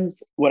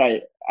 Sometimes what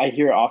I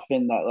hear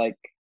often that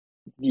like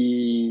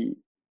the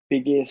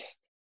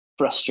biggest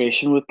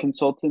frustration with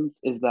consultants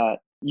is that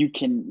you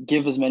can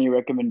give as many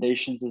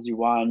recommendations as you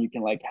want. You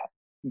can like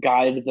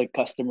guide the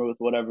customer with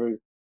whatever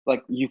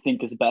like you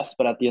think is best,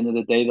 but at the end of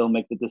the day, they'll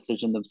make the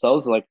decision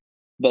themselves. Like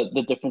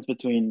the difference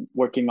between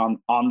working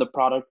on the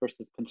product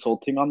versus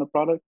consulting on the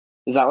product.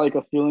 Is that like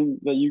a feeling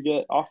that you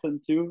get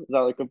often too? Is that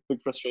like a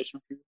big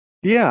frustration for you?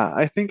 Yeah,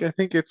 I think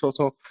it's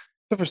also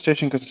a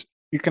frustration because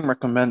you can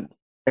recommend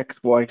X,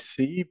 Y,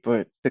 Z,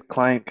 but the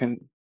client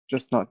can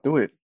just not do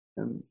it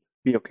and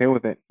be okay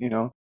with it, you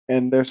know.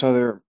 And there's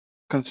other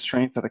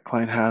constraints that the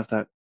client has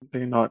that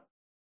they're not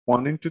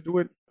wanting to do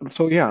it.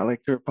 So yeah,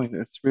 like to your point,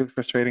 it's really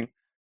frustrating.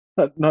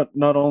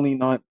 Not only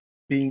not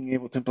being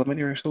able to implement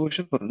your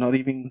solution, but not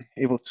even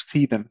able to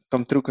see them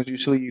come through. Because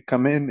usually you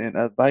come in and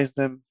advise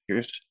them,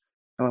 here's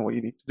kind of what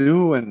you need to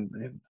do,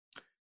 and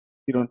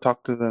you don't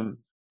talk to them.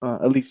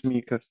 At least me,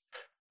 because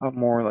I'm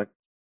more like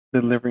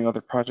delivering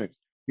other projects.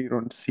 You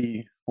don't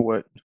see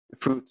what the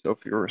fruits of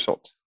your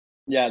results.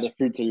 Yeah, the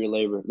fruits of your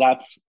labor.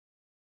 That's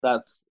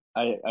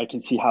I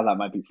can see how that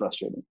might be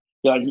frustrating.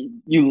 Yeah, like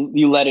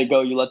you let it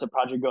go, you let the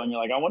project go, and you're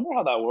like, I wonder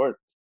how that worked.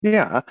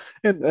 Yeah,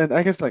 and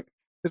I guess like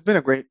it's been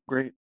a great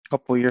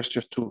couple of years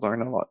just to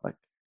learn a lot. Like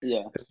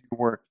Yeah. as you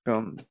work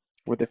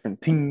with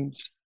different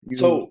teams, you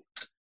So,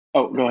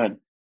 oh, go ahead.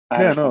 I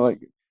had a yeah no question.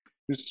 like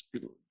just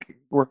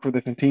work with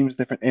different teams,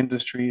 different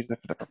industries,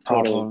 different type of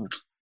Totally,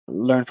 problems,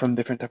 learn from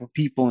different type of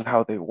people and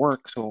how they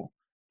work. So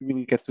you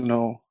really get to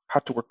know how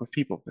to work with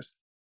people. Because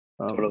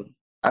totally.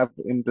 I've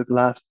in the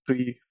last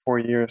 3 4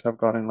 years I've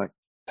gotten like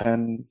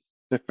 10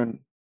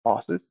 different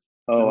bosses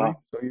in Oh a way.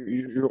 wow. So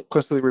you're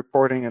constantly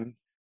reporting and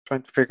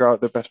trying to figure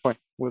out the best way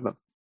with them.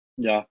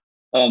 Yeah.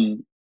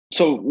 Um.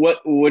 So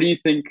what do you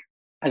think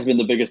has been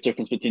the biggest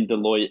difference between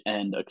Deloitte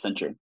and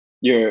Accenture?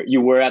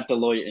 You were at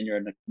Deloitte and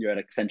you're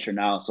at Accenture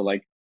now. So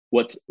like,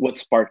 what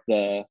sparked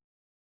the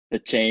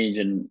change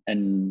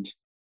and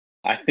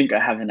I think I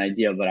have an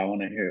idea, but I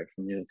want to hear it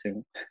from you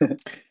too.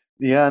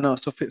 Yeah, no,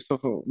 so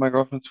my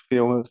girlfriend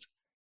Sophia was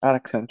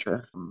at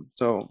Accenture.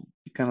 So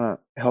she kind of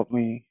helped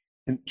me,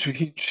 and she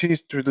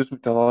introduced me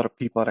to a lot of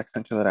people at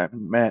Accenture that I've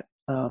met.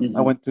 I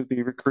Hmm. went through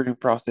the recruiting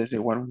process.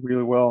 It went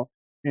really well,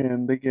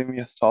 and they gave me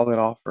a solid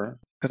offer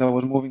because I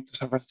was moving to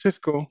San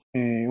Francisco,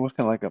 and it was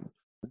kind of like a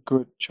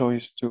good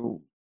choice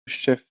to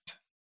shift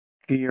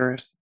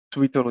gears. To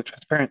be totally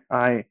transparent,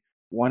 I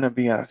want to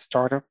be at a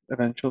startup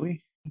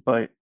eventually,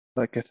 but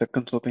like I said,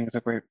 consulting is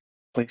a great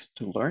place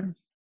to learn.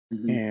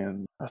 Hmm.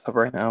 And as of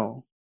right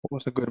now, it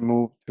was a good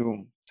move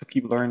to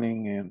keep learning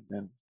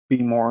and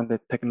be more on the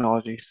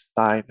technology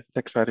side,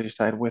 tech strategy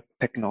side with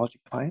technology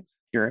clients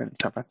here in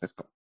San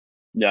Francisco.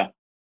 Yeah.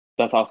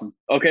 That's awesome.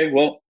 Okay,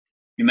 well,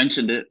 you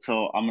mentioned it,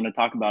 so I'm gonna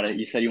talk about it.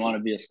 You said you want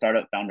to be a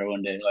startup founder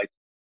one day. Like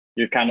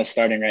you're kind of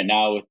starting right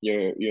now with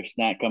your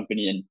snack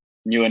company, and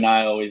you and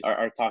I always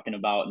are talking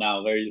about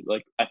now very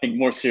like I think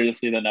more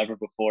seriously than ever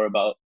before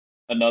about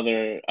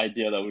another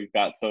idea that we've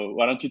got. So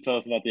why don't you tell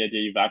us about the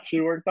idea you've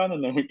actually worked on,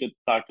 and then we could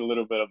talk a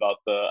little bit about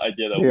the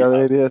idea that The we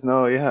other have. ideas,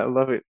 no, yeah, I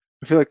love it.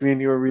 I feel like me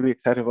and you are really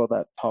excited about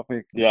that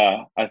topic.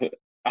 Yeah, I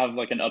have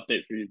like an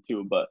update for you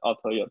too, but I'll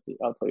tell you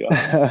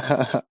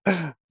after.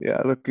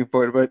 Yeah, looking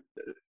forward.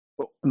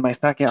 But my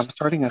snack, yeah, I'm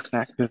starting a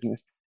snack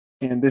business.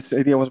 And this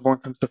idea was born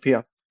from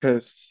Sophia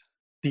because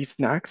these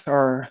snacks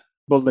are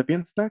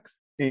Bolivian snacks.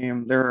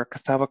 And they're a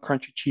cassava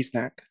crunchy cheese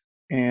snack.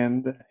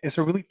 And it's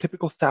a really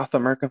typical South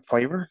American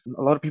flavor.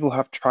 A lot of people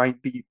have tried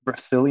the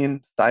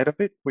Brazilian side of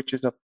it, which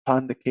is a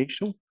pan de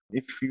queijo.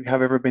 If you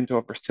have ever been to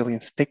a Brazilian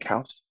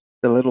steakhouse,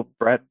 the little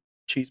bread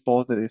cheese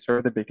balls that they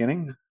serve at the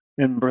beginning,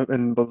 in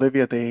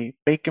Bolivia, they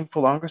bake them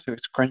for longer, so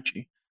it's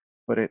crunchy,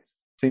 but it's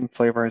same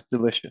flavor, it's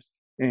delicious.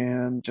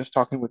 And just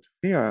talking with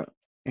Sophia,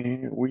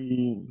 and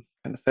we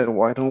kind of said,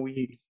 why don't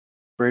we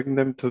bring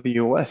them to the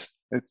US?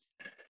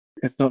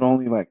 It's not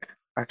only like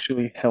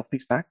actually healthy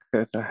snack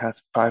because it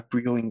has five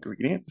real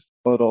ingredients,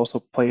 but it also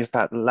plays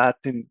that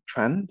Latin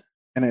trend,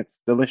 and it's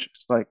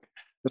delicious. Like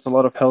there's a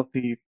lot of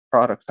healthy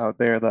products out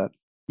there that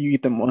you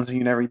eat them once and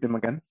you never eat them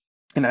again.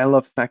 And I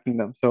love snacking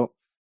them. So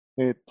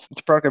it's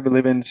a product I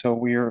believe in. So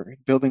we're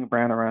building a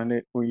brand around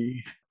it.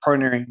 We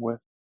partnering with a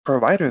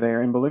provider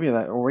there in Bolivia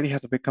that already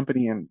has a big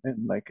company, and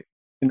like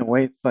in a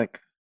way it's like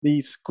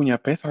these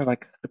cuñapés are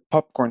like the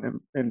popcorn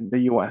in the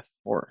US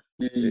or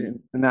Mm.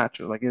 in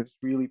natural, like it's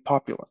really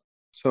popular.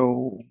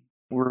 So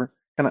we're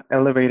kind of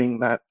elevating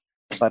that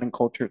Latin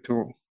culture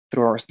through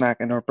our snack,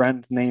 and our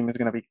brand's name is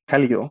gonna be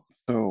Cálido.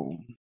 So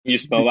Can you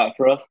spell that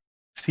for us?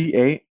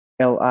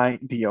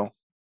 Calido,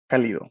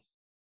 Cálido.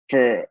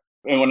 For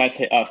and when I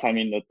say us, I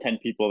mean the 10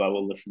 people that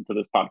will listen to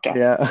this podcast.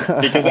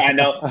 Yeah. Because I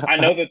know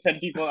the 10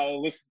 people that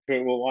will listen to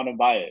it will want to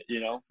buy it, you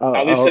know? I'll,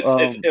 At least I'll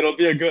it'll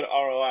be a good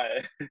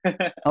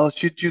ROI. I'll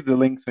shoot you the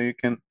link so you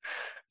can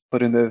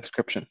put in the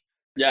description.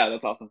 Yeah,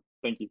 that's awesome.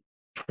 Thank you.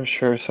 For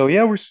sure. So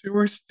yeah, we're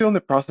still in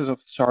the process of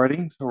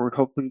starting. So we're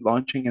hopefully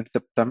launching in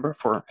September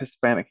for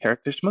Hispanic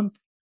Heritage Month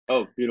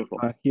Oh, beautiful.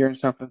 here in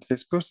San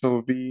Francisco.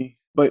 So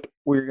but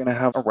we're gonna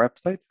have a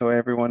website so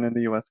everyone in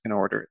the US can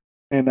order it.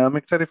 And I'm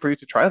excited for you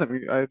to try them.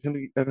 I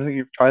don't think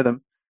you've tried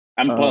them.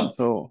 I'm pumped.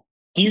 So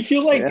Do you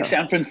feel so like yeah,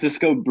 San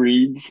Francisco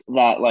breeds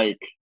that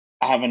like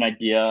I have an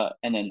idea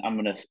and then I'm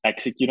gonna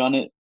execute on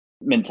it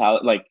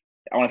mentality like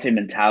I want to say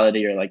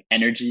mentality or like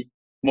energy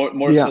more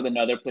so yeah, than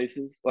other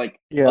places. Like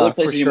other yeah, for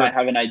places you might sure.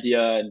 have an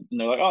idea and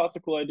they're like, oh, that's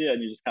a cool idea,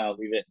 and you just kind of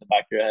leave it in the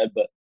back of your head.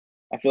 But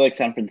I feel like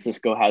San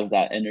Francisco has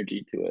that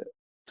energy to it.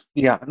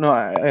 Yeah, no,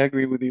 I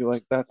agree with you.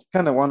 Like that's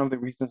kind of one of the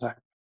reasons I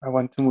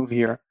want to move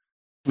here,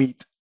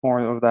 meet more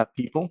of that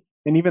people.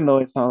 And even though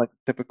it's not like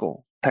a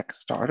typical tech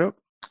startup,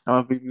 I'm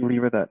a big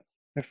believer that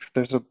if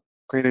there's a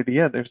great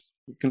idea, there's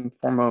you can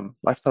form a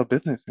lifestyle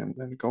business and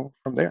then go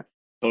from there.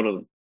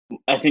 Totally.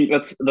 I think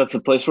that's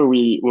a place where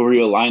we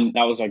align.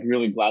 I was like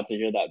really glad to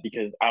hear that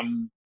because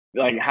I'm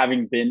like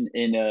having been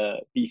in a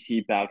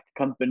VC backed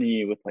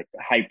company with like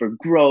the hyper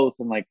growth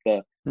and like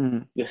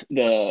Mm,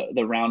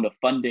 the round of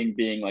funding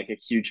being like a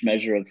huge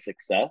measure of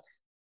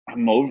success.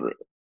 I'm over it.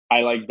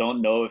 I like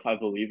don't know if I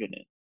believe in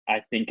it.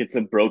 I think it's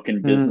a broken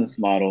mm, business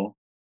model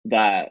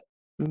that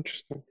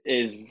interesting.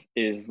 is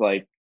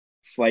like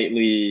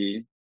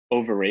slightly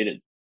overrated,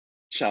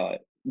 shall I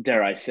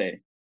dare I say.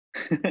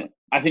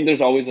 I think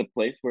there's always a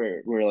place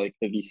where like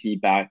the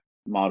VC back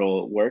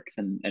model works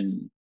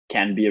and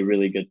can be a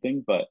really good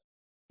thing. But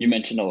you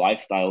mentioned a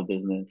lifestyle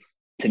business.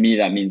 To me,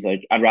 that means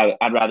like I'd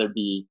rather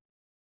be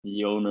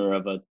the owner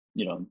of a,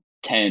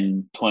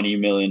 10-20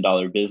 million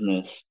dollar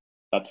business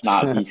that's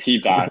not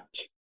VC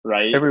backed,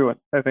 right? Everyone,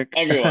 I think.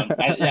 Everyone,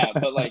 yeah,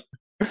 but like,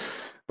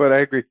 But I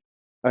agree.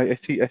 I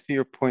see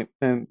your point,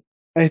 and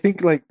I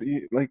think like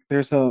like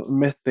there's a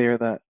myth there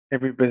that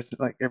every business,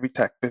 like every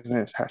tech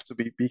business, has to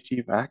be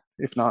VC backed.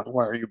 If not,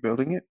 why are you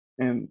building it?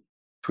 And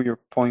to your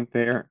point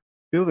there,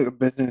 building a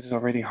business is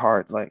already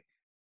hard. Like,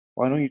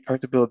 why don't you try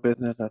to build a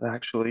business that's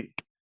actually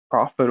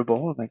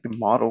profitable, like the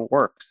model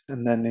works,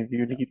 and then if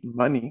you need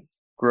money,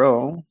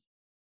 grow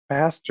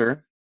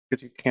faster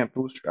because you can't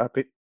bootstrap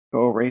it,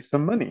 go raise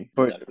some money.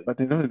 But exactly. at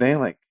the end of the day,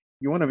 like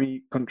you want to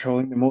be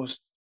controlling the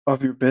most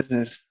of your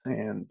business.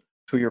 And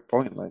to your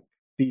point, like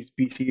these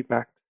VC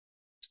backed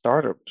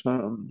startups,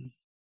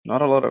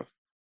 not a lot of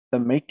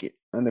them make it,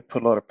 and they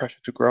put a lot of pressure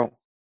to grow.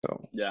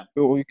 So, Yeah.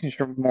 well, you can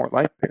share more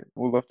light there.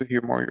 We'd love to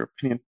hear more of your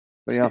opinion.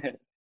 But yeah,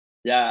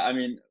 Yeah, I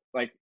mean,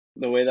 like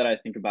the way that I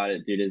think about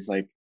it, dude, is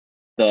like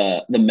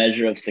the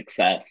measure of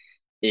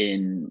success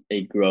in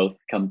a growth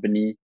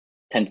company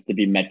tends to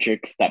be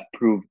metrics that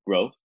prove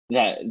growth.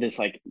 That this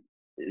like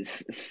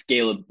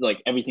scale,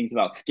 like everything's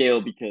about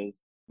scale because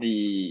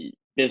the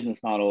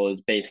business model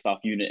is based off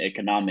unit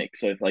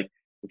economics. So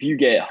if you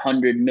get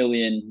 100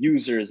 million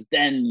users,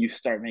 then you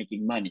start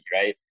making money,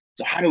 right?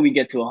 So how do we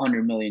get to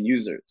 100 million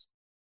users?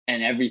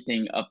 And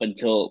everything up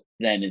until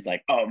then is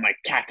like, oh, my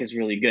CAC is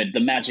really good, the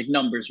magic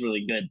number is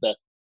really good, the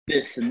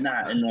this and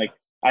that, and like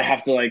I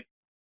have to like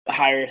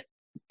hire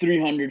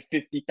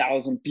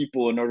 350,000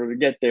 people in order to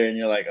get there, and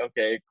you're like,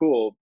 okay,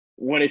 cool.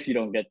 What if you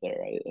don't get there,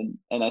 right?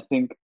 And I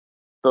think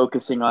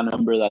focusing on a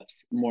number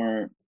that's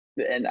more,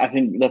 and I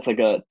think that's like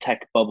a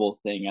tech bubble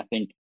thing. I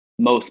think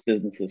most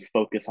businesses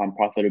focus on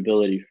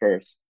profitability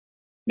first,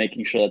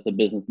 making sure that the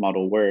business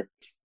model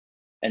works,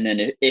 and then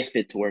if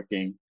it's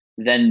working,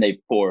 then they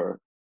pour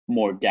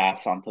more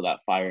gas onto that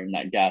fire, and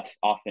that gas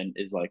often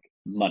is like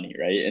money,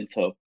 right? And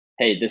so,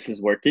 hey, this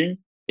is working.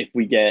 If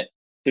we get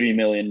 $3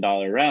 million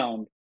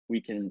round,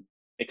 we can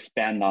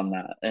expand on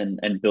that and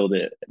build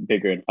it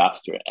bigger and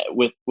faster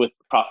with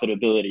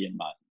profitability in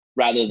mind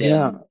rather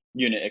yeah, than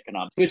unit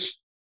economics, which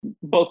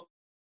both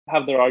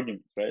have their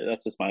arguments, right?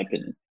 That's just my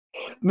opinion.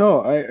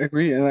 no, I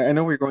agree, and I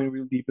know we're going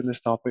real deep in this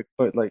topic,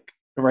 but like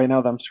right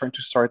now that I'm trying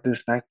to start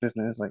this snack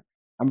business, like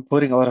I'm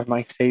putting a lot of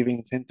my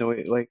savings into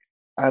it. Like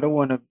I don't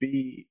want to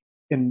be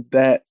in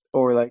debt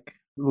or like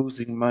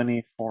losing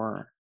money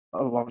for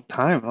a long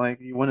time. Like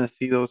you want to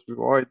see those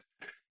rewards,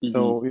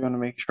 so Hmm. we want to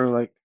make sure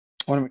like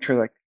I want to make sure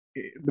like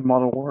the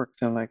model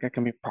works and like I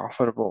can be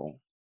profitable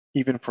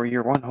even for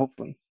year one,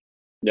 hopefully.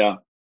 Yeah,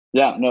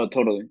 yeah, no,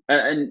 totally.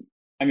 And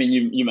I mean,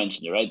 you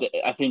mentioned it, right?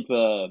 I think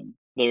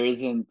there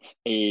isn't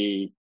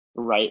a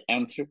right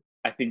answer.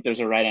 I think there's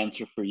a right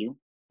answer for you,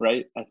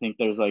 right? I think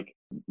there's like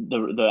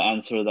the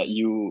answer that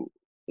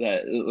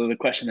the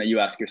question that you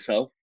ask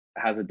yourself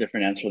has a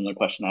different answer than the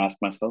question I ask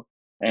myself.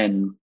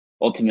 And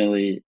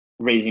ultimately,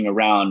 raising a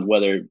round,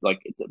 whether like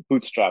it's a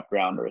bootstrap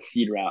round or a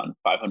seed round,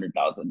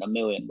 500,000, a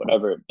million,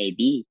 whatever it may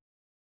be,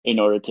 in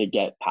order to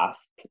get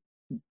past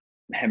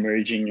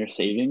hemorrhaging your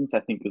savings, I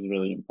think is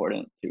really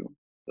important too.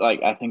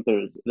 Like I think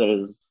there's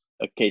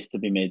a case to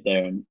be made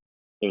there, and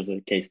there's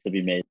a case to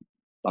be made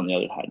on the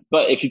other hand.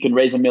 But if you can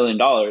raise $1 million,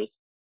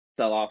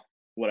 sell off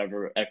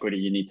whatever equity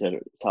you need to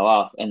sell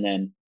off, and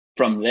then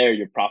from there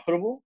you're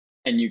profitable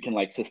and you can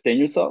like sustain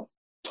yourself.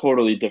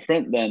 Totally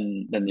different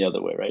than the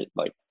other way, right?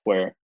 Like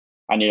where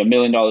I need $1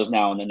 million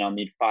now, and then I'll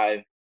need five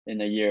in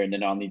a year, and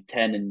then I'll need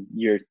 10 in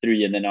year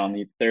three, and then I'll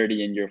need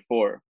 30 in year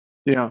four.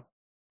 Yeah.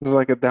 It was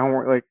like a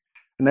downward, like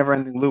a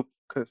never-ending loop.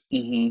 Because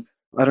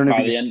Mm-hmm. I don't know if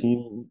By the you've end,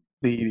 seen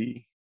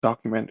the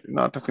documentary,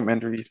 not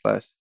documentary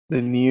slash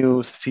the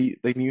new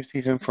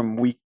season from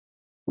We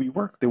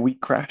Work, the We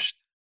Crashed.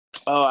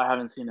 oh, I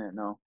haven't seen it.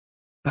 No.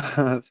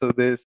 So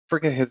this,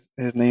 forget his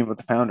name, but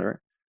the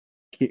founder,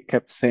 he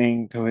kept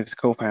saying to his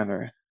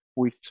co-founder,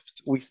 we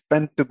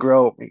spent to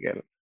grow,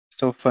 Miguel.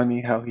 So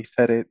funny how he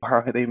said it,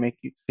 how they make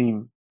it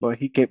seem. But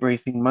he kept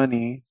raising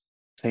money,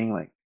 saying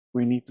like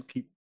we need to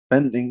keep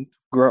spending to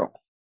grow.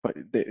 But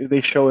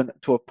they show it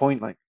to a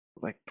point like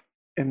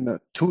in the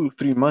 2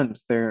 3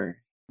 months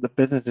the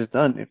business is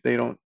done if they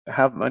don't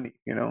have money,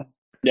 you know?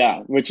 Yeah,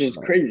 which is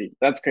Um, crazy.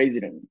 That's crazy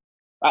to me.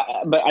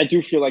 But I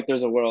do feel like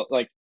there's a world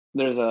like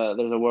there's a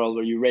world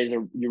where you raise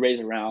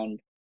a round,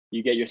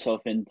 you get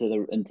yourself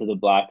into the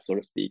black, so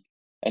to speak,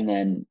 and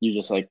then you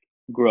just like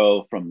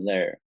grow from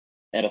there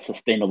at a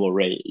sustainable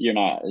rate. You're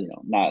not,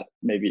 not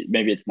maybe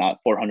it's not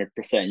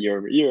 400% year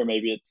over year,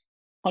 maybe it's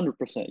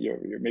 100% year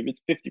over year, maybe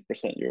it's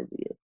 50% year over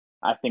year.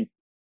 I think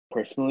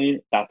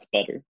personally that's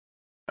better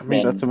I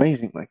mean that's than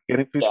amazing, like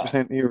getting yeah.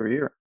 50% year over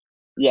year.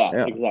 Yeah,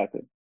 Yeah.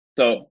 exactly.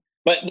 So,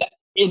 but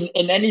in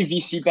any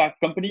VC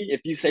backed company,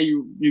 if you say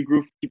you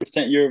grew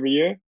 50% year over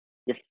year,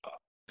 you're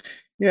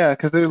Yeah,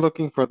 because they're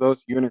looking for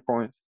those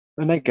unicorns.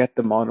 And I get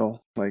the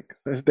model. Like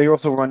they're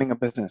also running a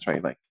business,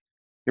 right? Like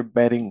you're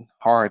betting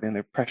hard and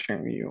they're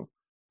pressuring you.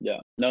 yeah.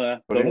 No, yeah,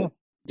 But yeah. totally.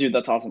 Dude,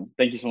 that's awesome.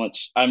 Thank you so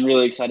much. I'm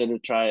really excited to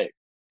try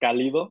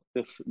Calido,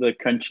 the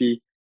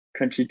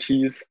crunchy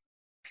cheese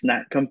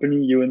snack company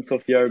you and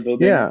Sophia are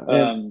building. Yeah,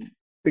 and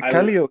the I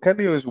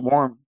Calio is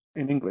warm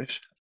in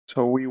English.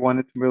 So we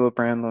wanted to build a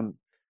brand on,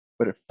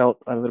 but it felt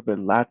a little bit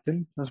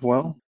Latin as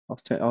well.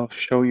 I'll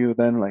show you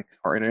then like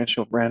our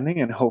initial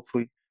branding and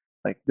hopefully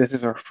like this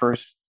is our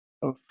first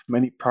of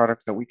many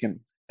products that we can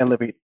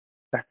elevate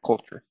that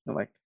culture and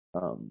like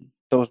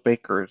those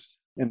bakers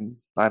in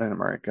Latin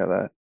America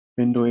that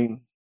been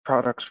doing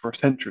products for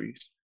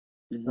centuries.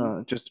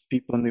 Mhm. Just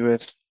people in the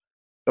US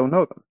don't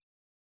know them.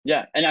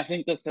 Yeah, and I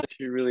think that's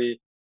actually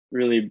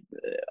really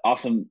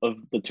awesome of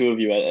the two of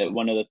you.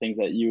 One of the things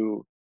that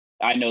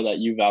I know that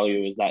you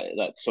value is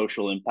that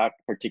social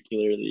impact,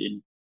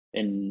 particularly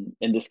in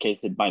this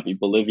case, it might be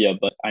Bolivia,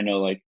 but I know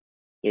like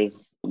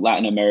there's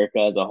Latin America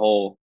as a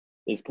whole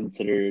is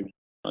considered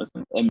as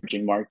an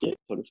emerging market,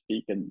 so to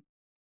speak, and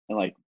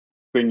like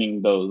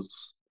bringing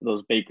those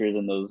bakers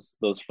and those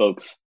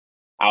folks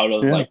out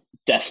of Yeah. like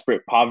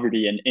desperate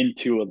poverty and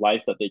into a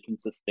life that they can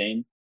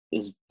sustain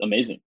is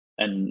amazing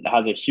and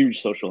has a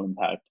huge social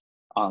impact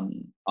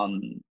on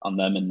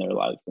them and their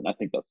lives. And I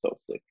think that's so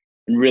sick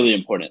and really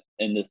important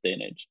in this day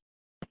and age.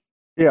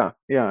 Yeah,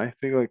 yeah, I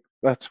think like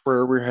that's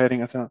where we're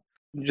heading as a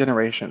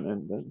generation,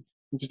 and then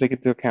you just take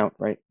into account,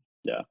 right?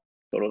 Yeah,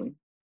 totally.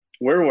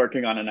 We're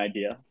working on an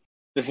idea.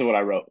 This is what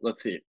I wrote.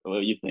 Let's see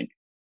what you think.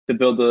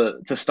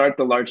 To start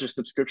the largest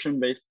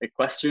subscription-based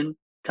equestrian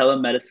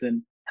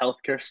telemedicine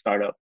healthcare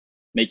startup,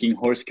 making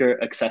horse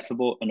care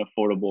accessible and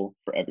affordable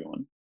for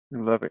everyone. I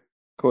love it.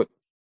 Good.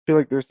 I feel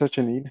like there's such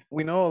a need.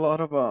 We know a lot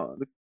of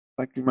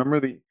like remember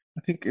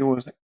I think it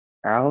was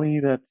Ali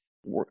that's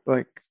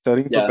like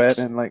studying for Yeah. vet,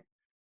 and like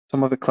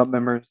some of the club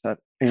members at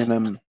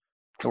A&M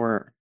they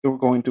were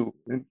going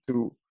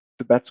into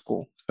the vet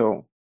school.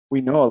 So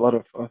we know a lot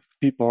of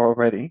people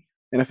already,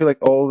 and I feel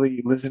like all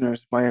the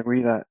listeners might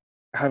agree that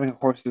having a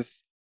horse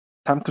is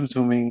time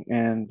consuming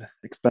and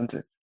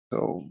expensive.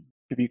 So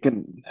if you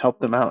can help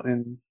them out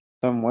in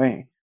some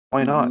way,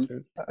 why not? Mm-hmm.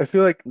 I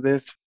feel like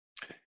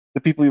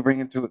the people you bring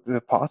into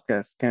the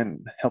podcast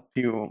can help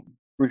you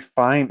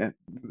refine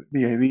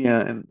the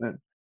idea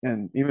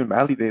and even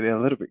validate it a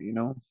little bit, you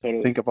know,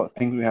 Totally. think about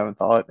things we haven't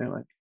thought and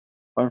like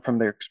learn from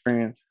their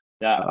experience.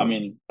 Yeah, I Um,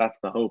 mean, that's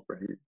the hope,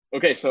 right?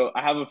 Okay, so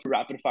I have a few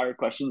rapid fire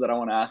questions that I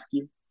want to ask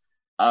you.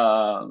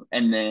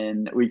 And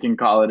then we can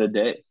call it a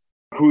day.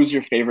 Who's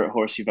your favorite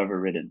horse you've ever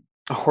ridden?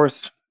 a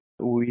horse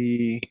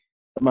we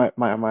my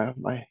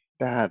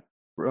dad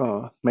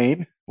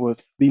made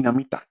was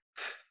Dinamita.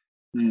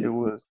 It Hmm.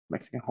 was a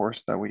Mexican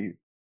horse that we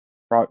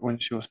brought when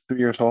she was 3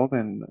 years old,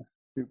 and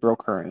we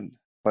broke her and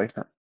played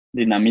her.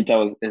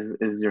 Dinamita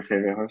is your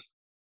favorite horse?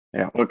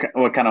 Yeah,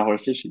 What kind of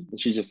horse is she?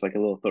 Is she just like a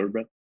little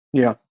thoroughbred?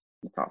 yeah,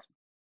 That's awesome.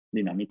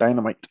 Dinamita.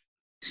 dynamite.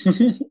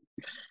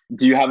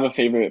 Do you have a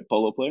favorite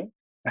polo player?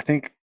 I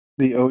think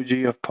the OG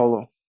of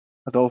Polo,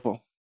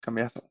 Adolfo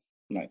Cambiaso.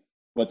 Nice.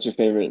 What's your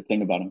favorite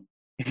thing about him?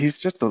 He's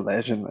just a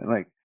legend, man.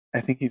 Like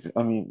I think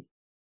I mean,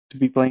 to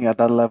be playing at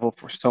that level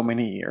for so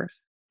many years,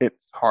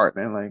 it's hard.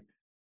 And like,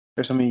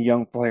 there's so many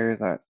young players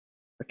that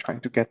are trying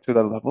to get to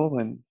that level,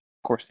 and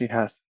of course, he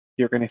has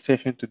the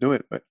organization to do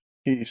it, but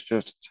he's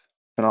just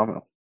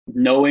phenomenal.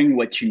 Knowing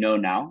what you know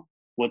now,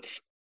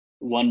 what's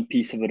one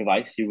piece of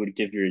advice you would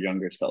give your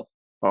younger self?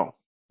 Oh,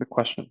 good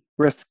question.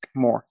 Risk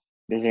more.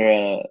 Is there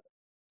a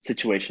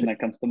situation that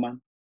comes to mind?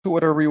 Do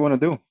whatever you want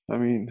to do. I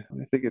mean,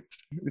 I think it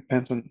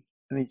depends on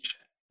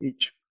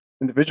each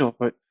individual,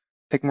 but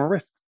take more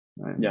risks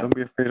and Yeah, don't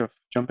be afraid of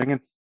jumping in.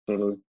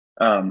 totally.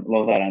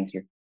 Love that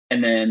answer.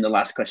 And then the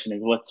last question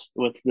is, what's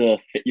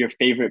your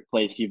favorite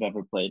place you've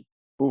ever played?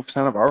 Ooh,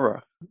 Santa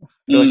Barbara. I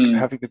feel like Mm,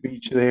 having the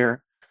beach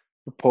there,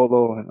 the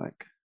Polo, and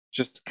like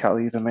just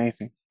Cali is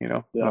amazing, you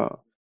know. yeah.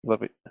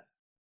 Love it.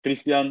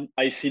 Christian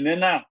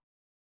Aycinena,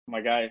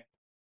 my guy.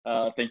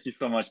 Thank you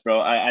so much,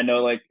 bro. I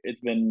know like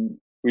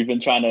we've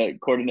been trying to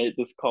coordinate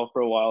this call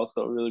for a while,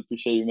 so really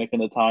appreciate you making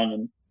the time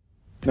and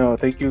No,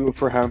 thank you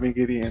for having me,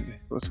 Giddy, and it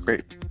was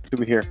great to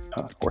be here.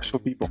 Horse for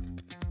people.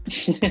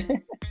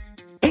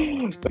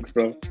 thanks,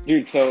 bro.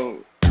 Dude,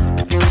 so